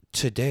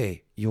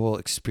 today you will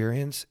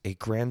experience a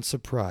grand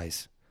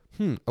surprise.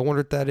 I wonder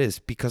what that is,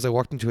 because I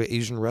walked into an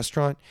Asian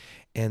restaurant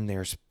and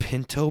there's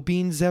pinto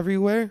beans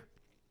everywhere.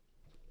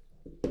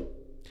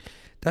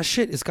 That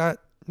shit is done,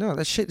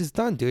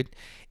 dude.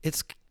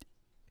 It's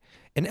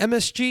an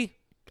MSG.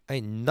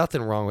 Ain't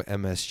nothing wrong with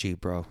MSG,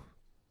 bro.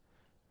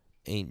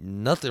 Ain't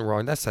nothing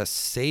wrong. That's a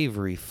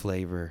savory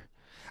flavor.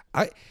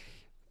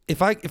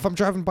 If I'm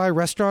driving by a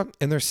restaurant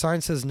and their sign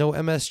says no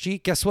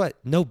MSG, guess what?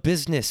 No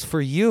business for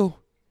you.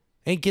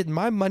 Ain't getting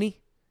my money.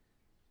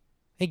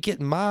 Ain't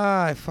getting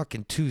my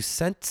fucking 2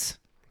 cents.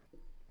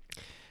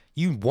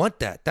 You want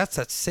that. That's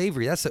that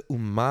savory. That's a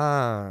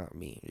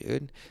umami,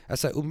 dude.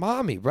 That's that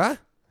umami, bruh.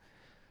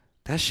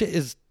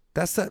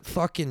 That's that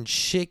fucking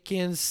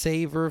chicken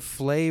savor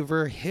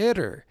flavor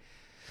hitter.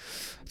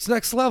 It's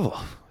next level.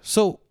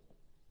 So,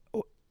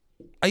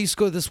 I used to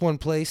go to this one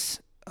place.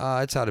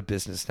 It's out of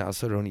business now,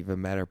 so it don't even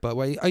matter. But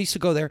I used to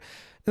go there, and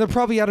they're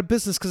probably out of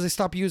business because they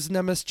stopped using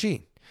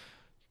MSG.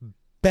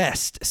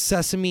 Best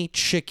sesame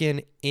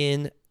chicken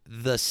in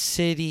the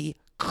city,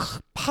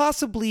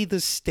 possibly the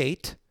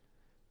state.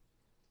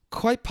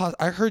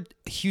 I heard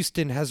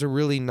Houston has a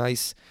really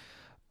nice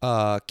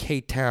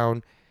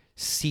K-Town,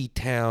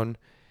 C-Town,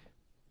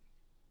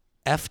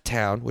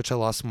 F-Town, which I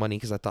lost money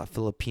because I thought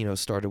Filipino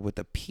started with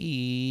a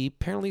P.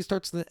 Apparently it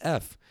starts with an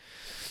F.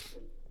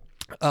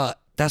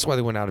 That's why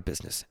they went out of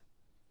business.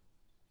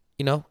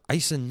 You know, I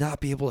used to not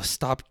be able to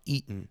stop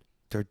eating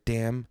their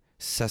damn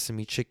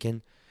sesame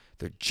chicken,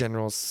 their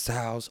General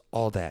Tso's,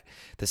 all that.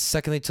 The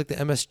second they took the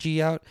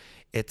MSG out,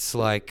 it's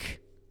like,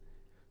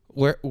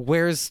 where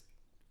is?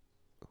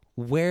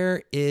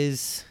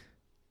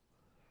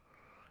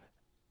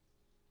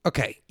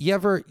 Okay, you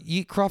ever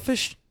eat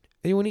crawfish?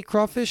 Anyone eat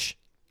crawfish?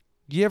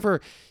 You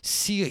ever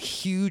see a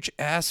huge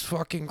ass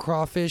fucking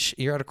crawfish?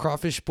 You're at a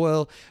crawfish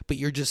boil, but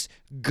you're just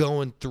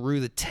going through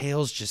the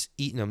tails, just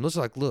eating them. Those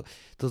are like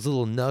those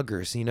little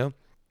nuggers, you know?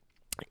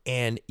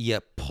 And you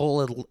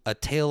pull a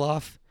tail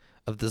off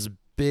of this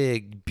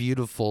big,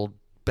 beautiful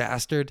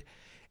bastard,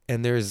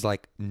 and there's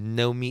like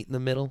no meat in the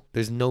middle.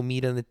 There's no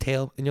meat in the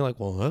tail. And you're like,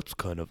 well, that's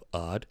kind of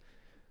odd.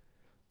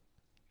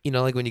 You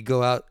know, like when you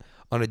go out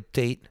on a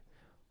date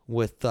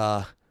with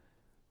the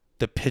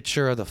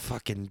pitcher of the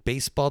fucking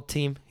baseball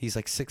team. He's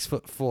like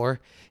 6'4".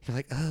 You're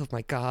like, oh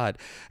my God,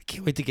 I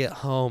can't wait to get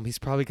home. He's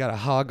probably got a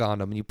hog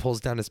on him, and he pulls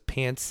down his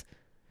pants,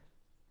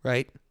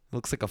 right?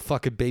 Looks like a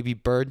fucking baby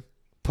bird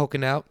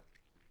poking out.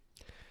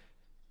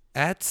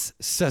 That's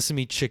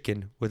sesame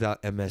chicken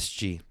without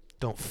MSG.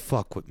 Don't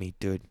fuck with me,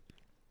 dude.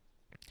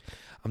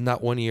 I'm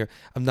not one of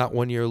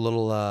your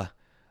little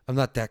I'm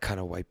not that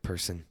kind of white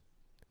person.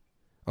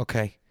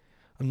 Okay?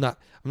 I'm not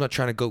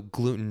trying to go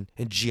gluten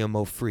and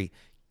GMO free.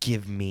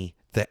 Give me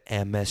the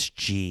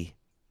MSG.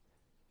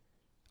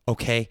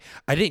 Okay?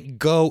 I didn't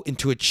go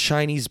into a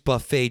Chinese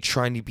buffet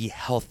trying to be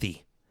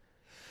healthy.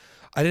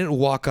 I didn't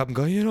walk up and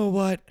go, you know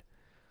what?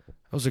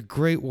 That was a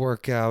great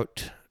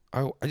workout.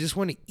 I just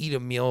want to eat a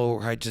meal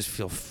where I just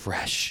feel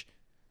fresh.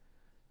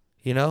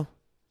 You know?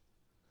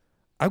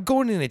 I'm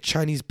going in a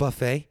Chinese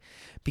buffet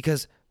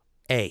because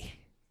A,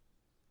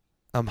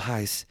 I'm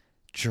high as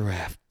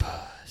giraffe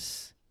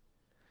puss.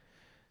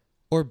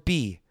 Or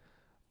B,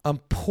 I'm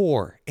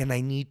poor and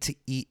I need to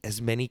eat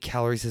as many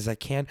calories as I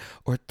can.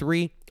 Or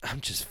 3,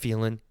 I'm just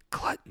feeling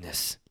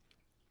gluttonous.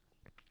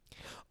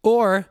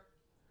 Or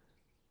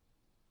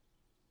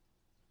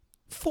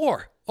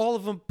 4, all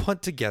of them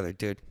punt together,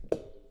 dude.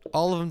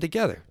 All of them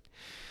together.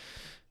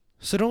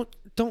 So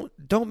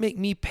don't make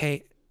me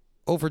pay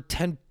over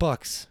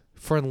 $10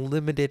 for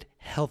unlimited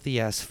healthy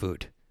ass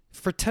food.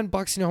 For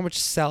 $10, you know how much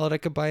salad I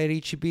could buy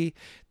at HEB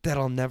that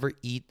I'll never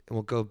eat and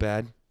will go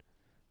bad?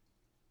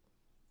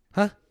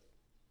 Huh?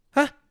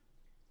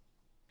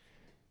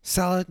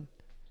 Salad's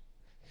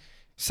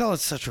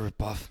such a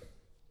ripoff.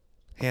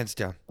 Hands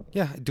down.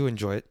 Yeah, I do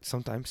enjoy it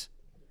sometimes.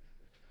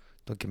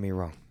 Don't get me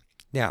wrong.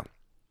 Now,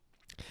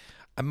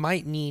 I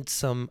might need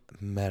some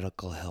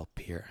medical help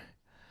here.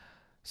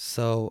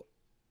 So,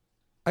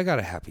 I got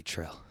a happy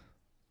trail.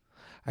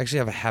 I actually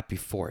have a happy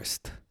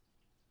forest.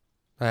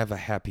 I have a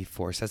happy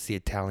forest. That's the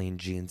Italian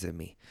genes in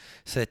me.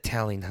 It's the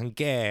Italian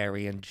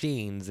Hungarian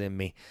genes in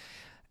me.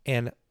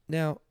 And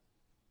now,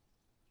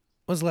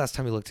 when's the last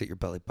time you looked at your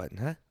belly button,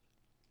 huh?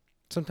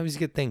 Sometimes you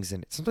get things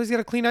in it. Sometimes you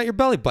got to clean out your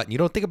belly button. You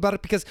don't think about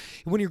it because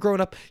when you're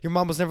growing up, your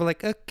mom was never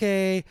like,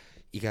 okay,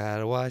 you got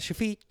to wash your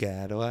feet,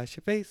 got to wash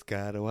your face,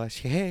 got to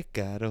wash your hair,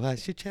 got to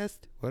wash your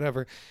chest,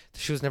 whatever.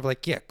 She was never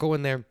like, yeah, go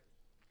in there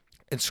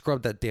and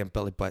scrub that damn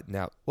belly button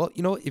out. Well,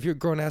 you know, if you're a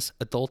grown-ass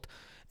adult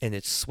and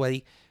it's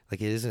sweaty,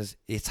 like it is,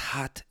 it's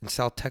hot in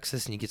South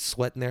Texas and you get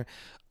sweat in there,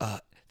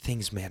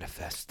 things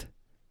manifest.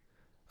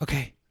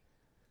 Okay?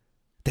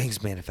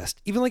 Things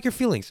manifest. Even like your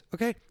feelings,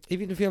 okay?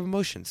 Even if you have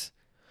emotions.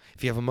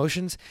 If you have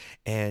emotions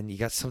and you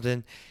got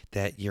something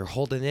that you're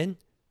holding in,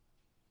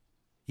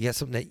 you got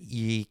something that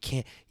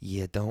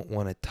you don't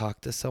want to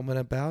talk to someone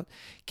about,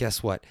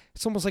 guess what?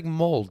 It's almost like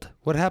mold.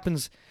 What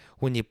happens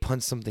when you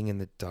punch something in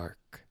the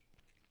dark?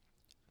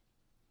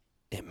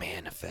 It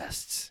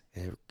manifests.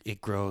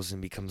 It grows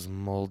and becomes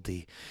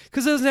moldy.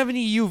 Because it doesn't have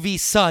any UV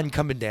sun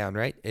coming down,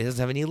 right? It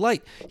doesn't have any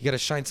light. You got to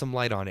shine some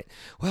light on it.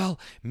 Well,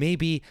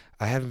 maybe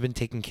I haven't been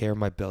taking care of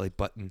my belly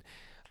button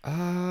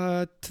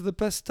to the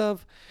best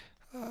of...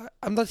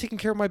 I'm not taking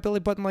care of my belly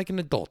button like an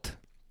adult.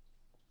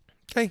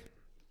 Okay?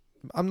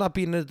 I'm not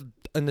being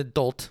an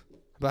adult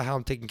about how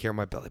I'm taking care of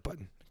my belly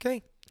button.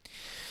 Okay?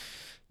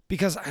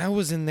 Because I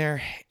was in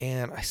there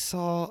and I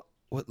saw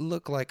what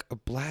looked like a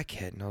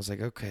blackhead. And I was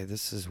like, okay,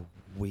 this is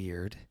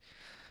weird.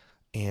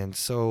 And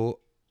so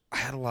I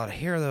had a lot of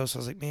hair though. So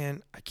I was like,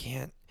 man, I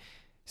can't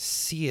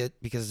see it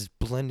because it's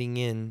blending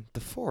in the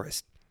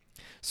forest.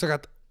 So I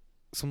got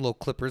some little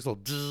clippers,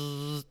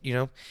 you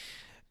know.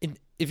 And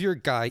if you're a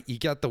guy, you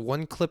got the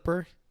one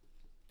clipper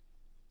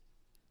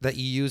that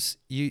you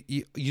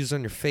use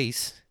on your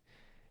face,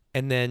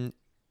 and then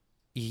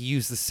you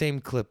use the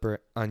same clipper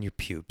on your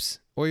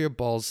pubes or your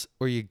balls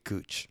or your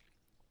gooch.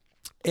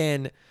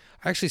 And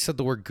I actually said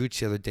the word Gucci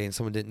the other day, and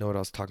someone didn't know what I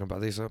was talking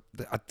about.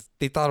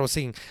 They thought I was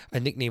saying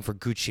a nickname for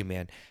Gucci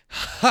Man.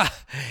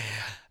 Ha!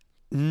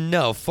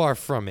 No, far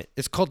from it.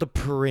 It's called the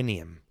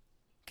perineum.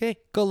 Okay,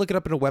 go look it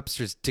up in a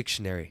Webster's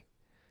dictionary.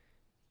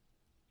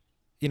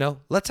 You know,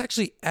 let's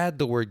actually add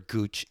the word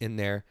gooch in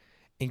there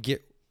and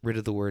get rid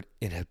of the word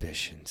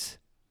inhibitions.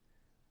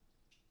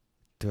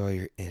 Throw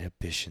your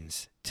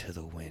inhibitions to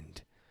the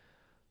wind.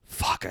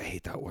 Fuck, I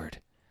hate that word.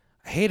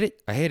 I hate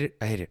it.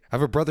 I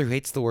have a brother who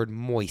hates the word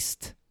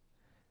moist.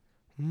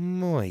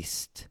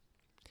 Moist.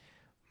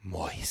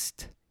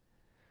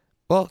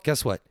 Well,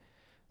 guess what?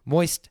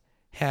 Moist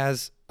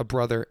has a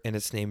brother and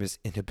its name is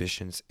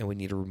inhibitions, and we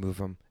need to remove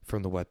them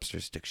from the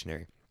Webster's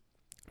dictionary.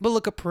 But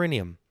look up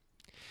perineum.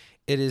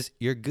 It is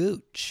your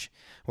gooch.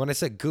 When I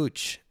said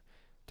gooch,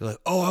 they're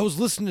like, oh, I was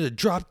listening to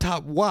Drop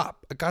Top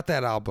Wop. I got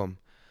that album.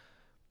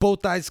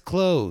 both eyes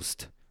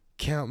closed.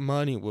 Count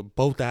money with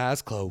both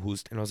eyes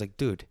closed. And I was like,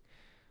 dude,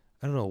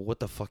 I don't know what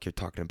the fuck you're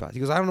talking about. He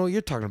goes, I don't know what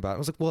you're talking about. I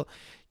was like, well,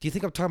 do you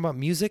think I'm talking about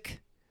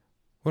music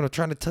when I'm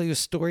trying to tell you a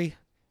story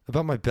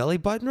about my belly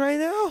button right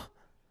now?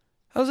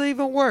 How does that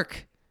even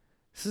work?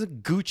 This is a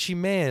Gucci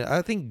Man.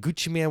 I think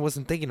Gucci Man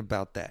wasn't thinking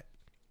about that.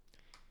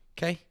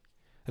 Okay?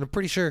 And I'm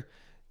pretty sure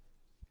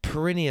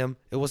perineum,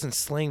 it wasn't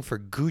slang for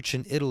Gucci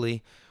in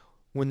Italy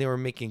when they were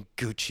making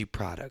Gucci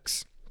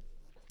products.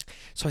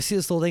 So I see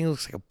this little thing that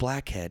looks like a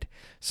blackhead.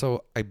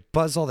 So I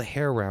buzz all the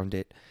hair around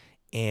it,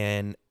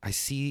 and I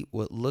see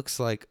what looks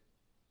like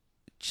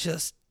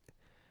just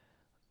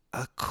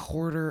a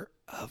quarter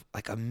of,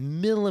 like a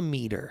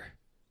millimeter,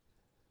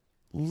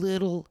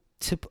 little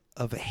tip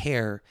of a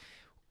hair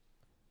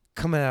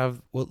coming out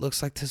of what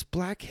looks like this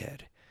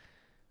blackhead.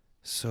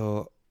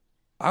 So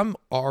I'm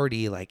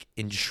already like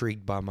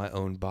intrigued by my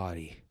own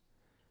body.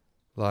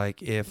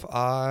 Like if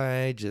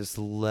I just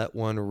let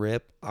one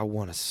rip, I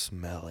want to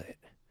smell it.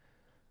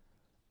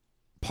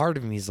 Part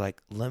of me is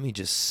like, let me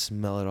just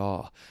smell it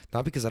all.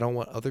 Not because I don't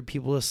want other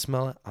people to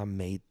smell it. I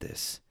made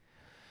this.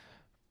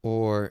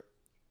 Or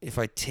if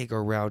I take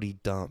a rowdy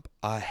dump,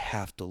 I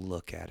have to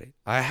look at it.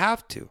 I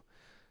have to.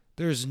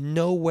 There's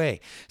no way.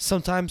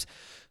 Sometimes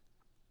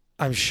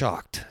I'm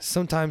shocked.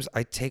 Sometimes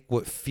I take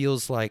what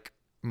feels like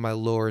my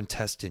lower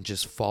intestine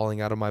just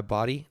falling out of my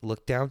body,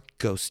 look down,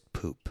 ghost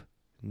poop.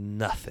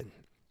 Nothing.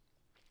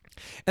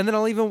 And then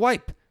I'll even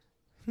wipe.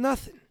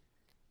 Nothing.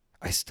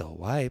 I still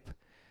wipe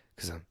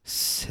because I'm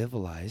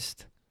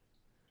civilized.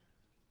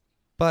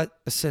 But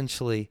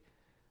essentially,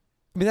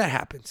 I mean, that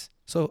happens.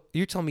 So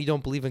you're telling me you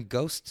don't believe in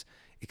ghosts?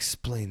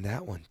 Explain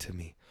that one to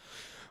me.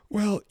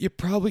 Well, you're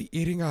probably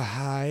eating a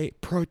high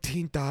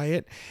protein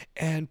diet,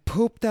 and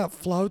poop that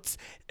floats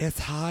is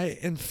high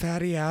in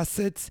fatty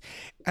acids,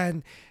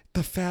 and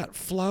the fat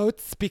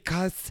floats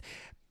because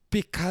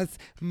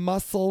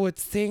muscle would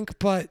sink,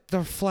 but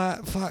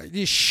the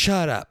you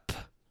shut up.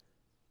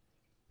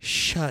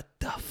 Shut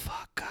the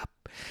fuck up.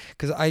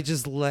 Because I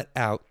just let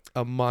out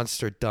a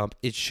monster dump.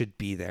 It should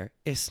be there.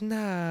 It's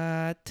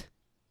not.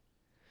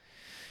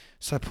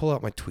 So I pull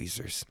out my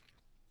tweezers,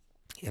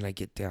 and I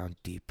get down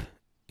deep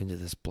into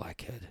this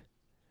blackhead.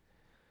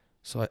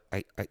 So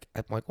I'm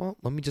like, well,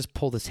 let me just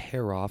pull this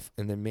hair off,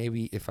 and then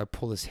maybe if I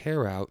pull this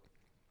hair out,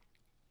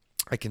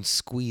 I can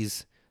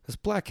squeeze this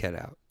blackhead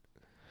out.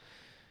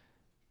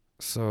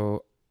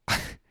 So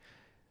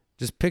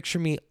just picture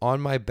me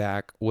on my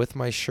back with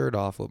my shirt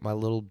off, with my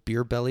little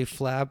beer belly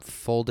flab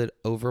folded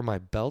over my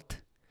belt,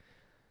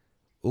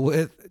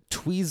 with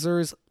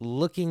tweezers,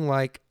 looking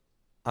like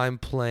I'm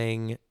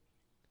playing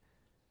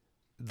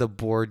the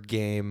board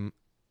game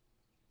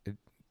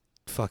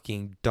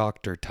fucking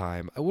Doctor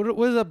Time. What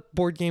is a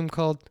board game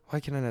called? Why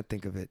can I not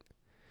think of it?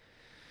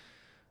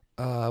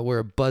 Where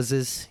it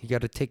buzzes. You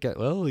got to take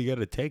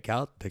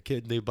out the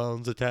kidney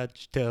bones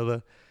attached to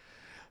the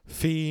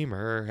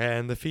femur,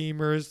 and the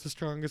femur is the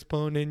strongest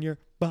bone in your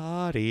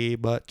body,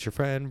 but your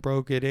friend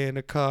broke it in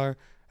a car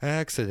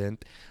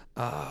accident.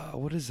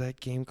 What is that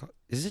game called?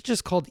 Is it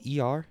just called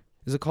ER?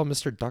 Is it called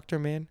Mr. Doctor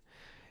Man?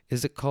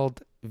 Is it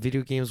called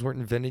Video Games Weren't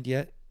Invented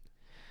Yet?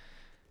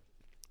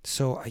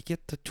 So I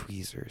get the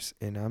tweezers,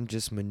 and I'm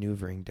just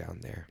maneuvering down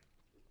there.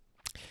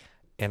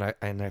 And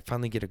I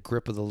finally get a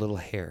grip of the little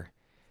hair,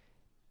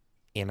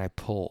 and I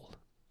pull.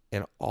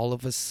 And all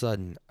of a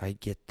sudden, I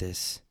get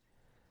this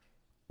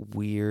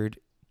weird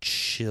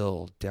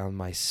chill down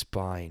my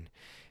spine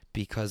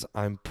because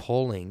I'm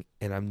pulling,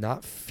 and I'm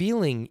not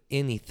feeling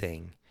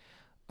anything,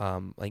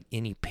 like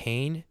any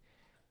pain.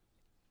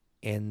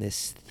 And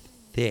this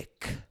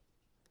thick,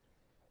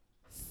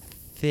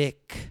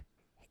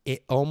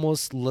 it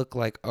almost looked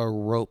like a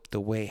rope, the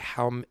way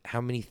how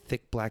many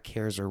thick black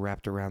hairs are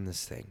wrapped around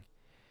this thing.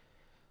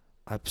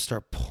 I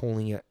start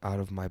pulling it out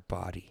of my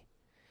body.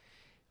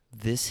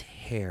 This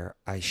hair,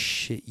 I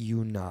shit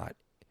you not,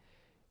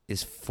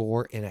 is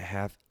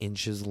 4.5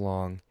 inches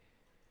long,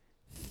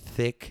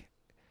 thick,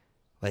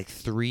 like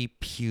 3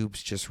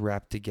 pubes just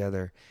wrapped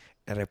together,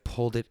 and I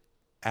pulled it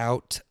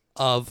out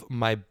of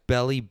my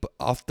belly,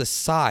 off the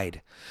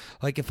side.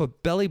 Like if a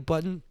belly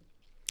button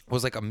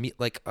was like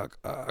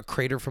a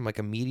crater from like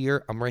a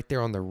meteor, I'm right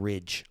there on the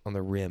ridge, on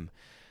the rim,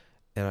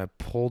 and I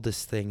pulled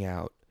this thing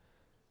out,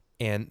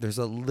 and there's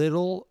a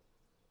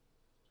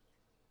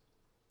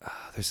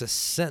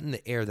scent in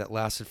the air that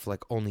lasted for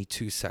like only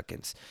 2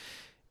 seconds,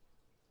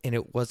 and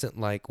it wasn't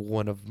like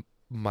one of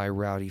my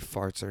rowdy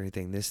farts or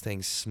anything. This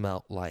thing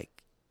smelled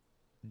like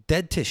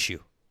dead tissue.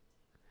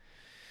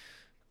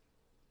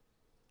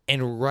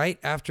 And right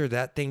after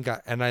that thing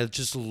and I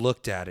just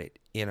looked at it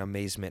in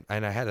amazement,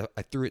 and I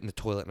threw it in the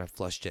toilet and I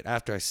flushed it.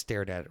 After I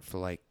stared at it for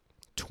like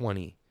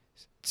 20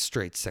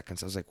 straight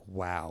seconds, I was like,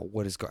 wow,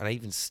 what is going on? I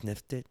even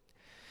sniffed it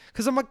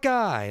because I'm a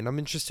guy and I'm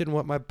interested in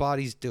what my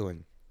body's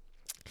doing.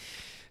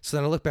 So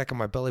then I look back at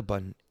my belly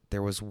button.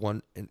 There was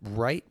one, and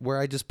right where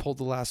I just pulled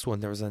the last one,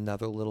 there was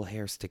another little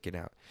hair sticking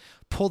out.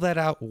 Pull that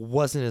out,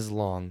 wasn't as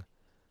long.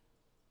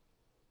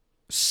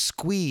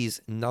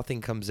 Squeeze,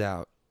 nothing comes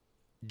out.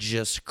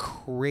 Just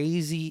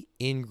crazy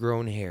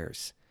ingrown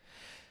hairs.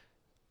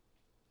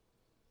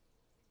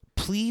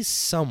 please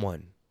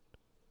someone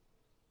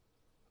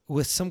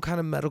with some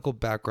kind of medical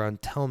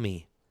background tell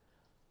me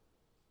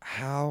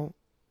how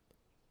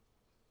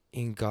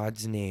in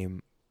God's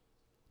name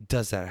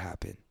does that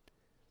happen?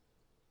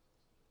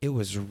 It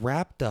was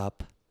wrapped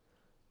up,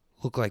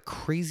 looked like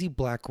crazy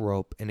black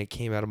rope, and it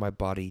came out of my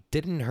body.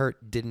 Didn't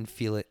hurt, didn't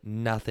feel it,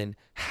 nothing.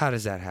 How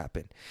does that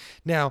happen?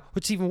 Now,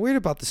 what's even weird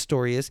about the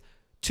story is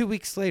 2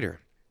 weeks later,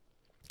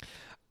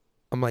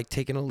 I'm like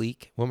taking a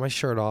leak with my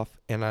shirt off,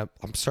 and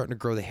I'm starting to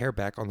grow the hair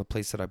back on the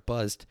place that I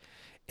buzzed.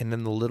 And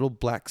then the little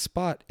black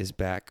spot is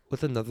back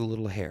with another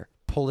little hair.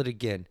 Pull it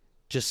again,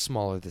 just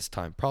smaller this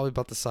time. Probably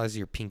about the size of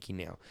your pinky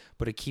nail,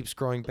 but it keeps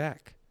growing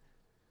back.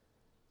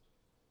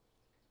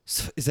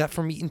 So is that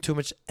from eating too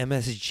much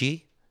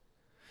MSG?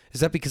 Is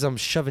that because I'm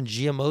shoving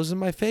GMOs in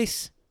my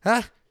face?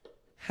 Huh?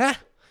 Huh?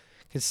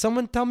 Can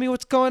someone tell me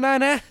what's going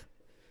on, huh?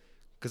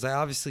 Because I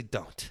obviously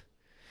don't.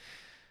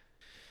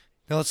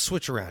 Now let's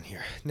switch around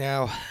here.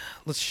 Now,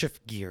 let's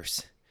shift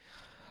gears.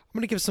 I'm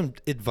going to give some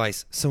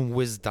advice, some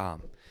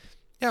wisdom.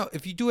 Now,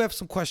 if you do have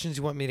some questions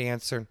you want me to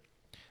answer,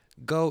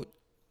 you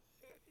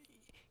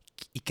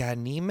got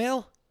an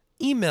email?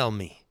 Email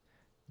me.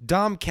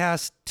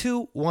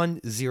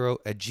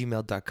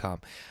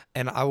 domcast210@gmail.com,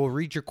 and I will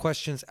read your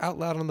questions out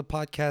loud on the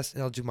podcast,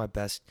 and I'll do my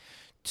best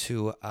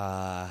to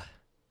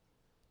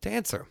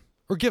answer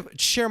or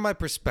share my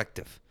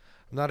perspective.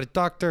 I'm not a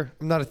doctor.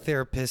 I'm not a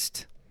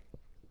therapist.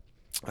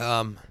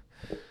 Most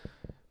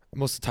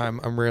of the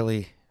time, I'm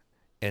rarely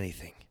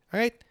anything. All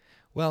right.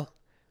 Well,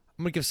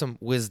 I'm gonna give some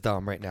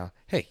wisdom right now.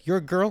 Hey, you're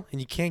a girl and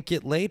you can't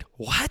get laid.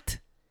 What?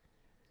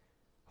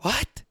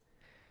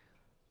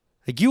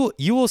 Like you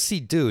will see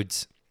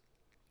dudes.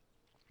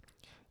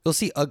 You'll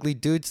see ugly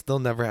dudes. They'll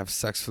never have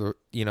sex for,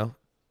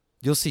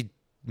 You'll see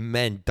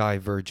men die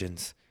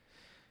virgins.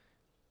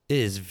 It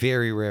is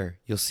very rare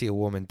you'll see a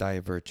woman die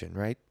a virgin,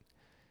 right?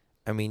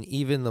 I mean,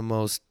 even the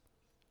most.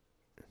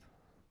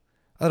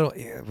 We're not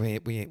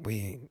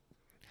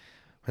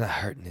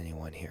hurting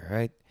anyone here,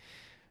 right?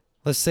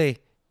 Let's say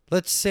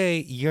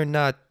you're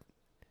not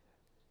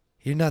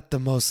the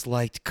most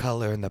liked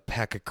color in the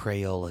pack of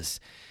Crayolas.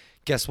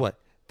 Guess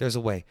what? There's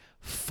a way.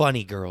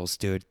 Funny girls,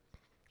 dude.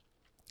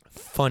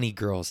 Funny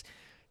girls.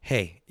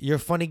 Hey, you're a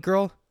funny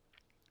girl?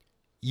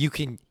 You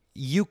could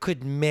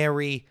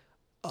marry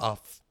a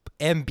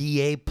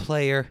NBA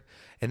player,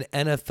 an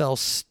NFL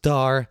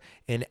star,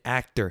 an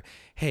actor.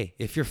 Hey,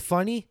 if you're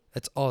funny,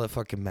 that's all that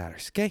fucking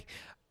matters, okay?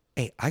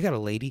 Hey, I got a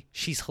lady.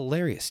 She's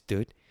hilarious,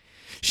 dude.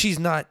 She's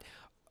not,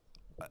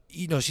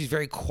 she's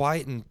very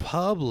quiet in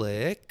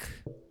public.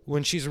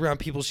 When she's around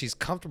people she's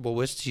comfortable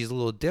with, she's a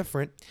little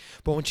different.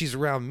 But when she's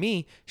around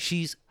me,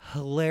 she's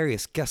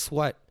hilarious. Guess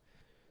what?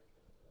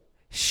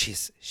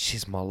 She's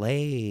my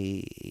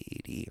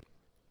lady.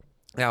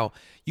 Now,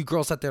 you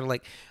girls out there are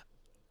like,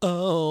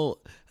 oh,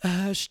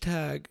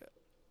 hashtag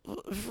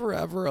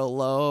forever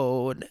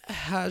alone,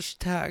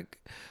 hashtag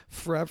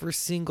forever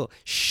single.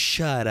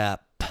 Shut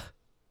up.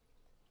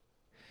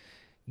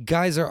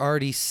 Guys are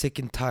already sick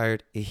and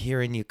tired of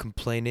hearing you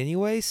complain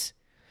anyways.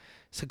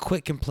 So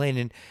quit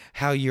complaining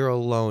how you're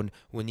alone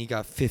when you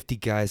got 50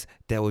 guys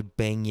that would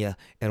bang you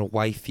and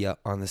wife you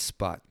on the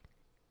spot.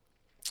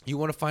 You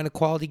want to find a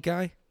quality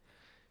guy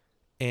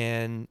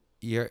and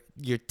your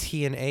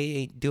TNA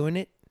ain't doing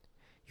it?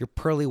 Your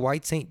pearly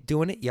whites ain't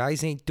doing it. Your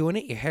eyes ain't doing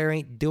it. Your hair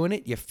ain't doing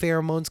it. Your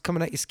pheromones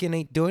coming out your skin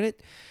ain't doing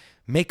it.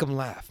 Make them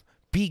laugh.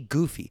 Be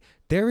goofy.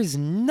 There is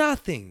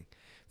nothing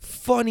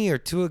funnier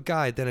to a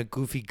guy than a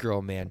goofy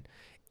girl, man.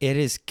 It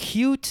is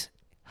cute,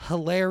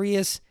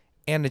 hilarious,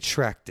 and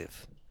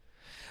attractive.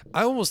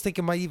 I almost think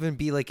it might even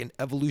be like an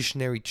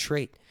evolutionary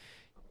trait.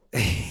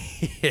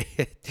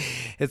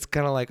 It's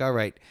kind of like, all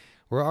right,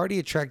 we're already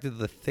attracted to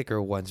the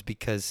thicker ones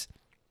because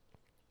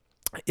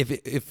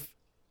if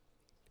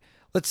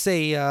let's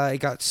say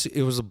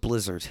it was a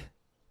blizzard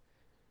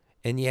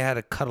and you had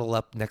to cuddle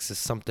up next to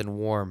something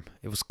warm.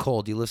 It was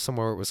cold. You lived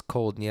somewhere where it was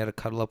cold and you had to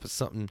cuddle up with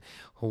something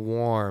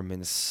warm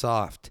and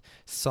soft,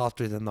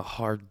 softer than the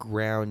hard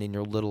ground in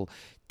your little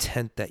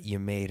tent that you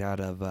made out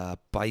of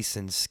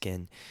bison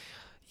skin.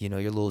 Your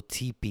little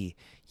teepee.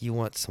 You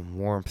want some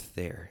warmth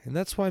there. And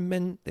that's why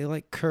men, they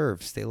like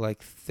curves. They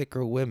like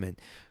thicker women.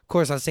 Of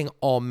course, I'm not saying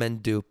all men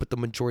do, but the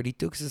majority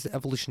do because it's an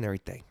evolutionary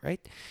thing, right?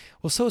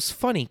 Well, so it's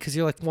funny because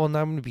you're like, well,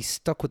 now I'm going to be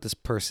stuck with this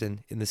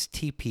person in this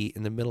teepee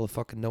in the middle of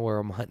fucking nowhere.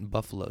 I'm hunting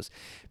buffaloes.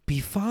 Be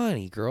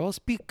funny, girls.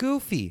 Be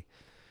goofy.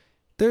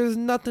 There's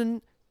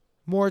nothing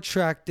more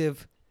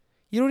attractive.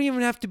 You don't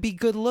even have to be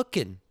good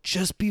looking.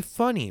 Just be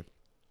funny.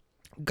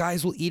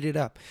 Guys will eat it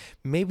up.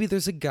 Maybe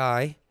there's a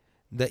guy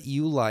that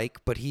you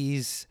like, but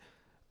he's,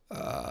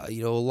 a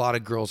lot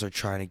of girls are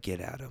trying to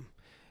get at him.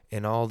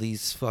 And all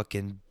these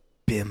fucking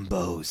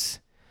bimbos.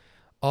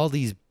 All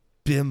these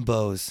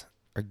bimbos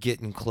are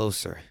getting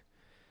closer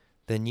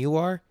than you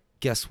are.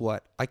 Guess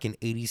what? I can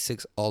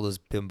 86 all those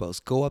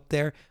bimbos. Go up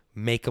there,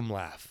 make them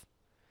laugh.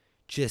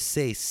 Just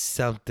say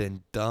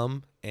something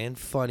dumb and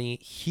funny.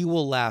 He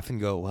will laugh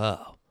and go,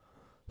 wow.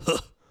 Huh.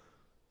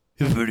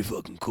 You're pretty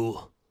fucking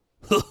cool.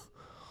 Huh.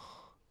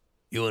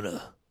 You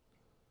wanna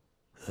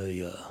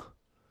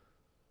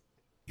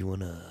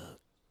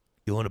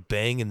You wanna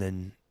bang and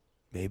then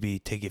maybe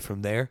take it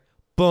from there?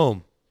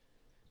 Boom.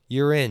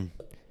 You're in.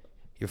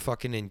 You're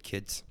fucking in,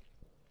 kids.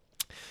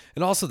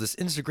 And also this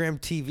Instagram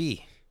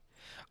TV.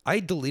 I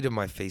deleted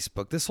my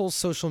Facebook. This whole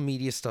social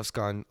media stuff's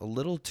gone a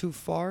little too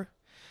far.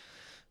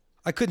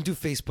 I couldn't do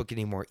Facebook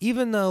anymore.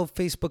 Even though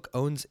Facebook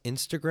owns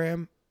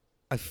Instagram,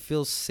 I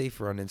feel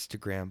safer on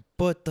Instagram.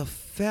 But the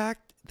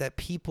fact that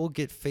people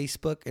get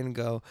Facebook and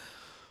go,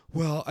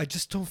 well, I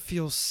just don't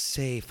feel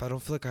safe. I don't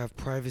feel like I have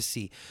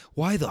privacy.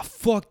 Why the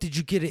fuck did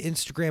you get an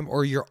Instagram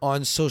or you're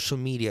on social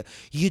media?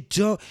 You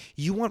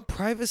want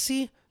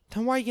privacy?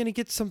 Then why are you going to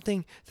get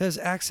something that has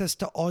access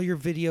to all your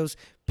videos,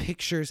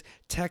 pictures,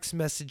 text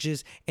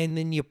messages, and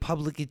then you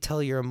publicly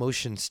tell your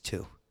emotions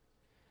to?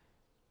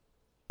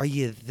 Are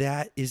you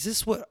that? Is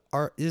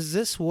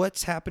this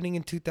what's happening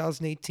in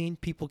 2018?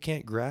 People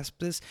can't grasp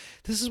this.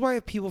 This is why I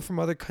have people from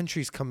other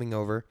countries coming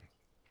over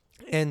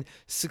and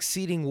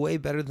succeeding way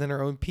better than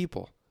our own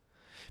people,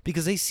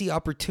 because they see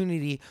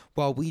opportunity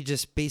while we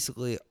just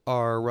basically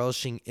are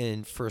relishing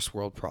in first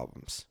world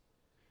problems.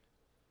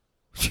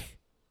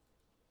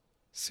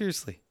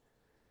 Seriously.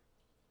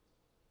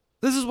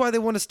 This is why they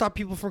want to stop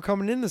people from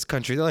coming in this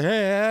country. They're like,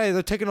 hey,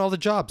 they're taking all the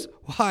jobs.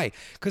 Why?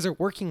 Because they're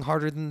working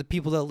harder than the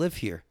people that live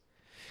here.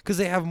 Because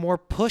they have more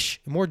push,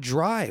 more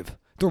drive.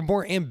 They're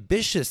more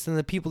ambitious than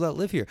the people that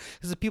live here.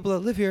 Because the people that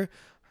live here,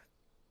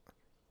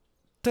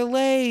 they're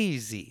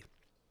lazy.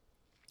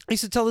 I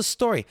used to tell this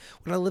story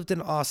when I lived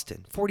in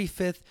Austin,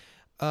 45th.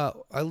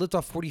 I lived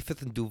off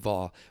 45th and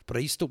Duval, but I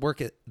used to work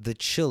at the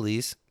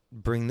Chili's.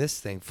 Bring this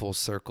thing full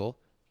circle.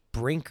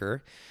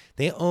 Brinker.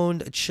 They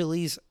owned a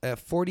Chili's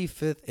at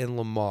 45th and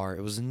Lamar.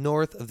 It was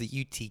north of the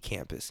UT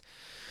campus.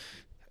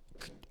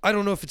 I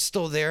don't know if it's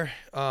still there.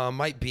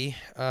 Might be.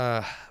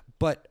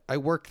 But I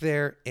worked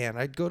there, and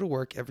I'd go to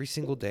work every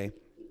single day.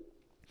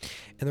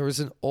 And there was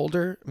an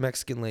older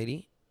Mexican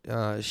lady.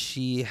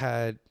 She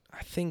had,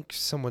 I think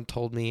someone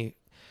told me,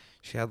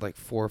 she had like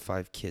 4 or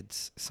 5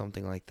 kids,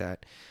 something like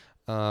that.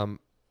 And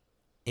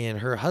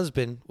her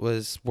husband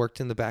worked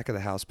in the back of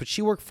the house, but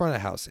she worked front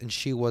of house, and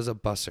she was a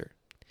busser.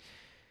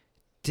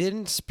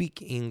 Didn't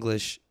speak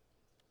English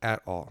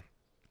at all.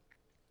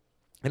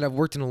 And I've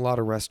worked in a lot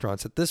of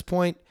restaurants. At this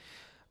point,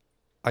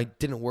 I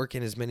didn't work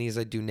in as many as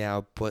I do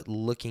now, but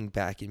looking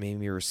back, it made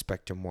me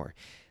respect her more.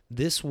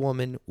 This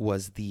woman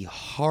was the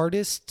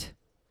hardest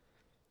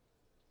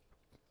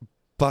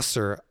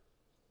busser,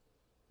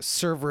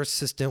 server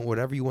assistant,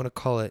 whatever you want to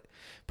call it,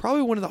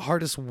 probably one of the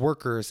hardest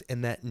workers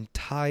in that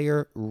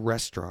entire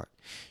restaurant.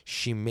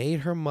 She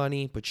made her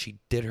money, but she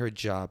did her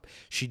job.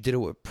 She did it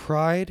with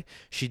pride.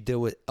 She did it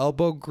with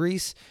elbow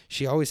grease.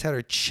 She always had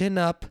her chin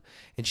up,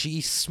 and she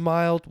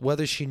smiled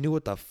whether she knew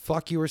what the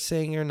fuck you were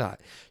saying or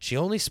not. She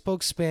only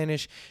spoke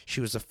Spanish.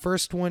 She was the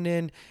first one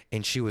in,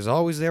 and she was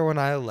always there when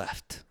I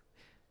left.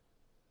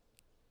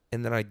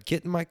 And then I'd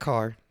get in my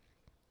car,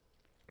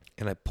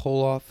 and I'd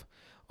pull off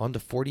onto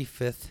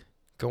 45th,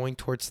 going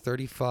towards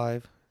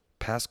 35,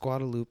 past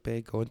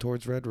Guadalupe, going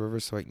towards Red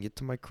River so I can get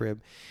to my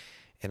crib.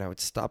 And I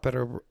would stop at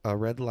a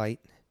red light,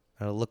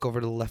 and I'd look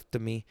over to the left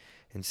of me,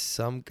 and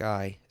some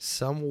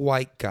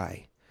white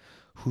guy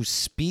who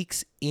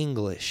speaks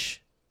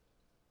English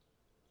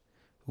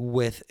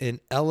with an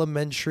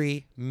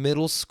elementary,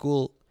 middle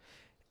school,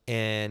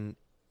 and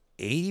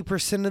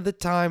 80% of the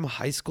time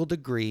high school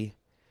degree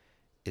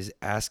is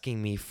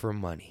asking me for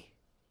money.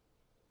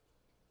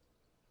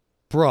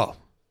 Bro.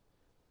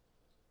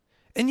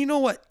 And you know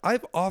what?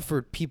 I've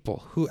offered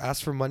people who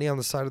ask for money on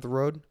the side of the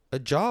road a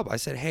job. I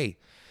said, hey,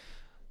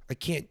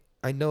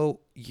 I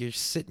know you're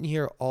sitting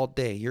here all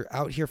day. You're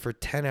out here for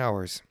 10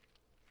 hours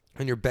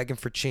and you're begging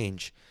for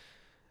change.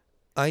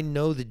 I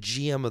know the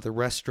GM of the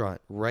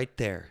restaurant right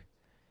there.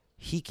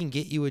 He can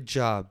get you a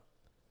job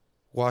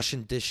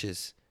washing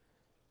dishes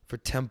for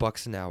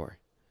 $10 an hour.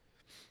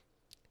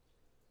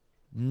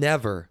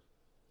 Never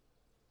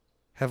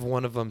have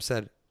one of them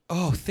said,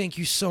 oh, thank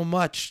you so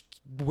much.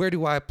 Where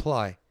do I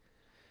apply?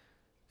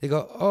 They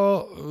go,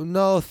 oh,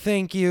 no,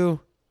 thank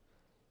you.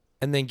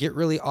 And then get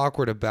really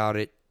awkward about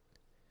it.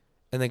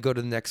 And then go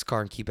to the next car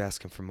and keep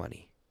asking for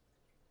money.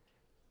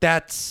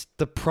 That's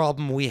the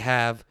problem we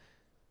have.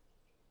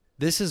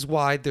 This is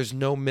why there's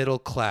no middle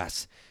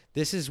class.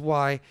 This is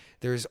why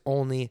there's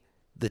only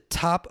the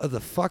top of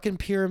the fucking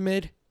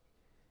pyramid.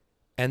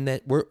 And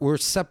that we're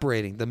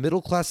separating. The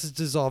middle class is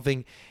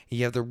dissolving. And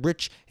you have the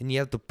rich and you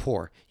have the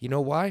poor. You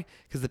know why?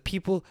 Because the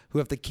people who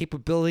have the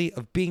capability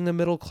of being the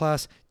middle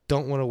class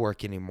don't want to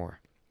work anymore.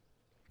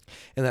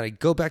 And then I'd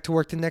go back to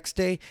work the next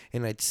day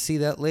and I'd see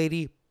that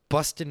lady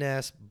busting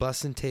ass,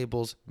 busting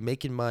tables,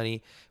 making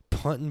money,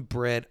 punting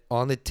bread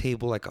on the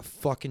table like a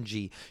fucking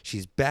G.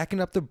 She's backing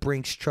up the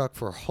Brinks truck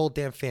for her whole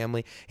damn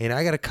family, and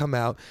I got to come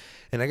out,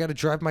 and I got to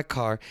drive my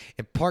car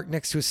and park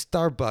next to a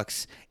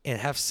Starbucks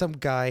and have some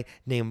guy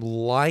named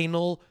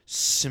Lionel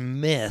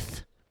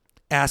Smith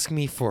ask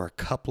me for a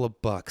couple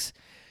of bucks.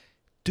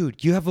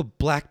 Dude, you have a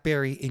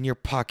BlackBerry in your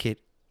pocket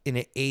in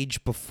an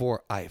age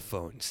before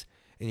iPhones,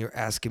 and you're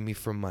asking me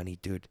for money,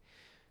 dude.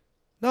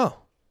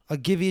 No. I'll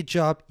give you a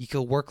job. You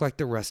can work like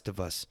the rest of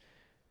us.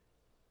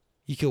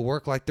 You can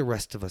work like the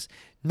rest of us.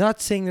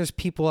 Not saying there's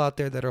people out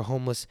there that are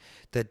homeless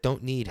that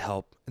don't need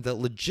help.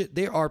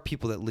 There are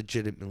people that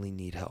legitimately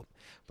need help.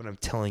 But I'm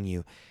telling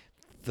you,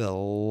 the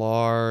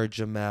large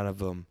amount of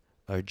them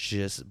are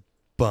just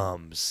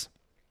bums.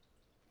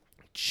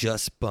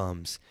 Just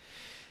bums.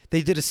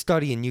 They did a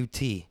study in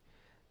UT,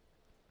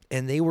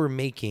 and they were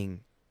making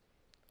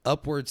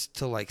upwards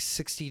to like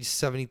 $60,000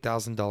 to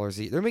 $70,000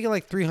 a year. They're making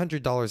like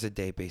 $300 a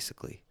day,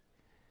 basically,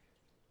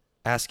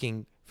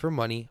 asking for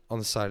money on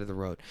the side of the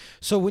road.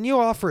 So when you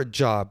offer a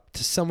job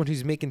to someone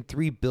who's making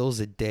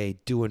 $3 a day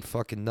doing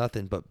fucking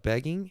nothing but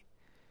begging,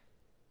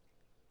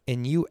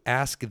 and you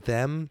ask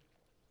them,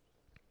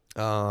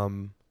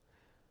 hey,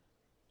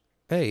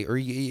 or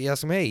you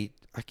ask them, hey,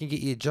 I can get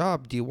you a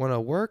job. Do you want to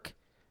work?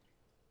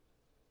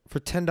 For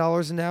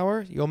 $10 an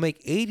hour, you'll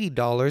make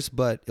 $80,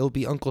 but it'll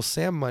be Uncle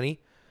Sam money.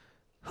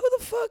 Who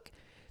the fuck?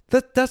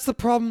 That's the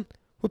problem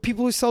with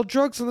people who sell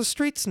drugs on the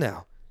streets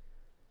now.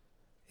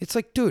 It's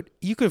like, dude,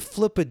 you could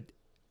flip a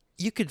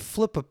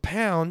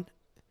pound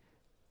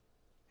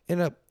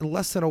in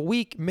less than a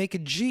week, make a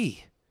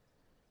G.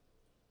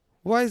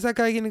 Why is that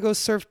guy gonna go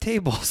serve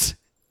tables?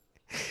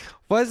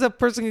 Why is that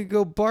person gonna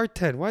go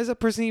bartend? Why is that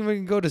person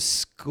even gonna go to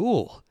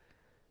school?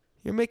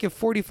 You're making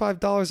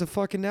 $45 a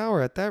fucking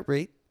hour at that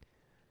rate.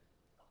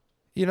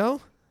 You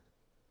know?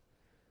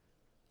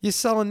 You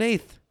sell an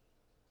eighth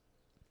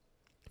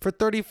for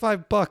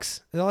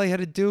 $35, and all you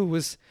had to do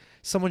was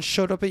someone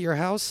showed up at your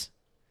house.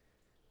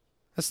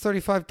 That's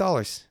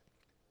 $35.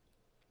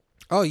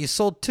 Oh, you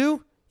sold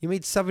two? You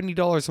made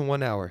 $70 in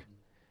 1 hour.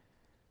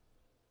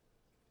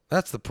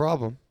 That's the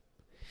problem.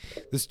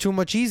 There's too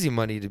much easy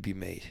money to be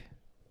made.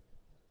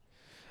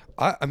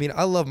 I mean,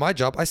 I love my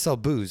job. I sell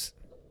booze.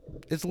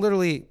 It's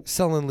literally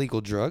selling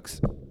legal drugs.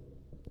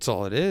 That's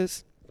all it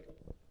is.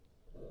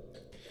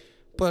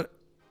 But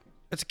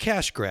it's a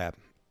cash grab.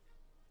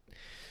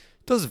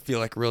 Doesn't feel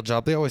like a real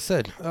job. They always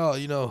said, oh,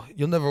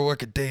 you'll never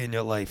work a day in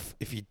your life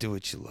if you do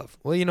what you love.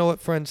 Well, you know what,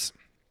 friends?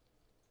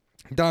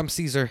 Dom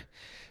Caesar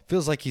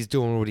feels like he's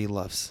doing what he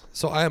loves.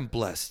 So I am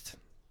blessed.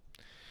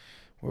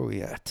 Where are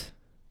we at?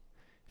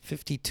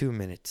 52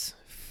 minutes.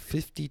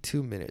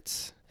 52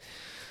 minutes.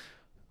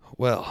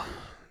 Well,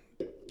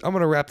 I'm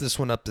going to wrap this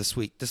one up this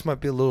week. This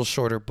might be a little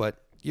shorter,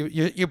 but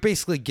you're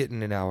basically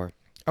getting an hour.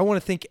 I want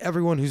to thank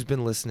everyone who's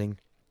been listening.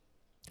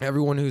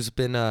 Everyone who's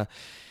been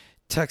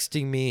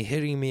texting me,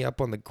 hitting me up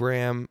on the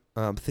gram.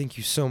 Thank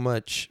you so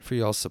much for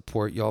y'all's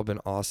support. Y'all been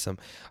awesome.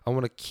 I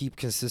want to keep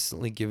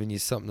consistently giving you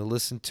something to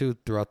listen to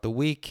throughout the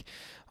week.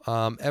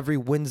 Every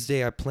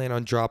Wednesday I plan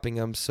on dropping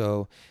them,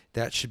 so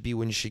that should be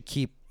when you should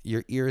keep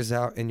your ears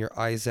out and your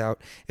eyes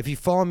out. If you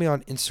follow me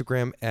on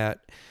Instagram at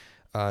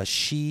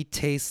She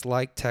Tastes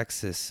Like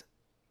Texas,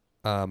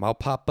 I'll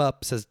pop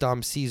up, says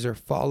Dom Caesar.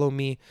 Follow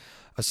me.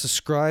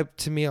 Subscribe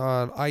to me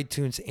on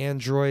iTunes,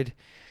 Android.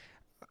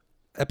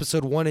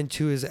 Episode 1 and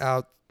 2 is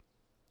out.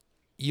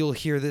 You'll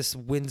hear this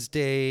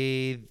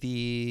Wednesday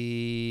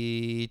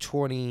the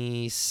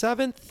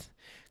 27th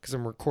because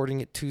I'm recording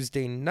it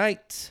Tuesday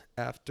night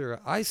after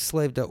I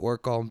slaved at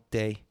work all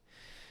day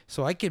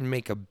so I can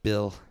make a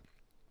bill.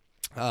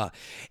 And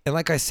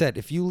like I said,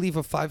 if you leave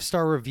a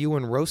 5-star review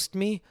and roast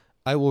me,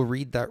 I will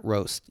read that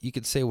roast. You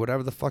can say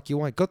whatever the fuck you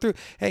want. Go through.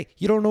 Hey,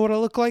 you don't know what I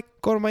look like?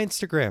 Go to my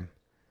Instagram.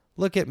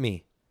 Look at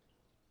me.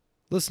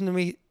 Listen to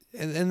me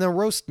and then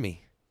roast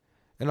me.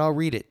 And I'll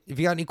read it. If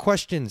you got any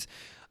questions,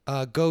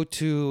 go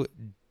to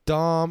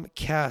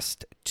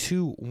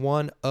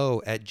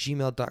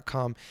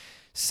domcast210@gmail.com.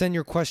 Send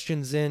your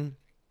questions in.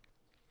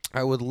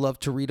 I would love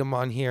to read them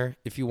on here.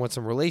 If you want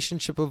some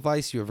relationship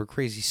advice, you have a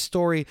crazy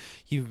story,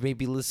 you've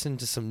maybe listened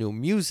to some new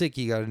music,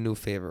 you got a new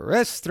favorite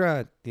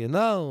restaurant,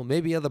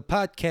 maybe other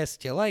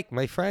podcasts you like,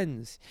 my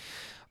friends.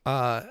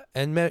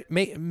 And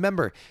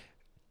remember,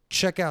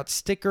 check out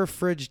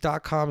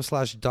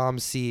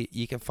stickerfridge.com/DomC.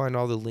 You can find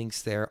all the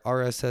links there.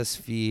 RSS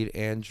feed,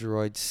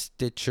 Android,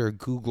 Stitcher,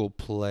 Google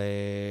Play,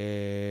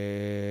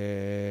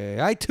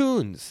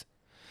 iTunes.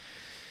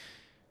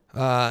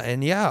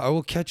 And yeah, I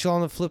will catch you on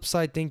the flip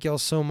side. Thank y'all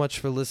so much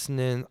for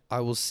listening.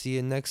 I will see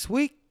you next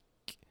week.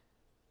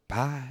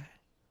 Bye.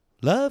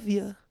 Love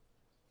ya.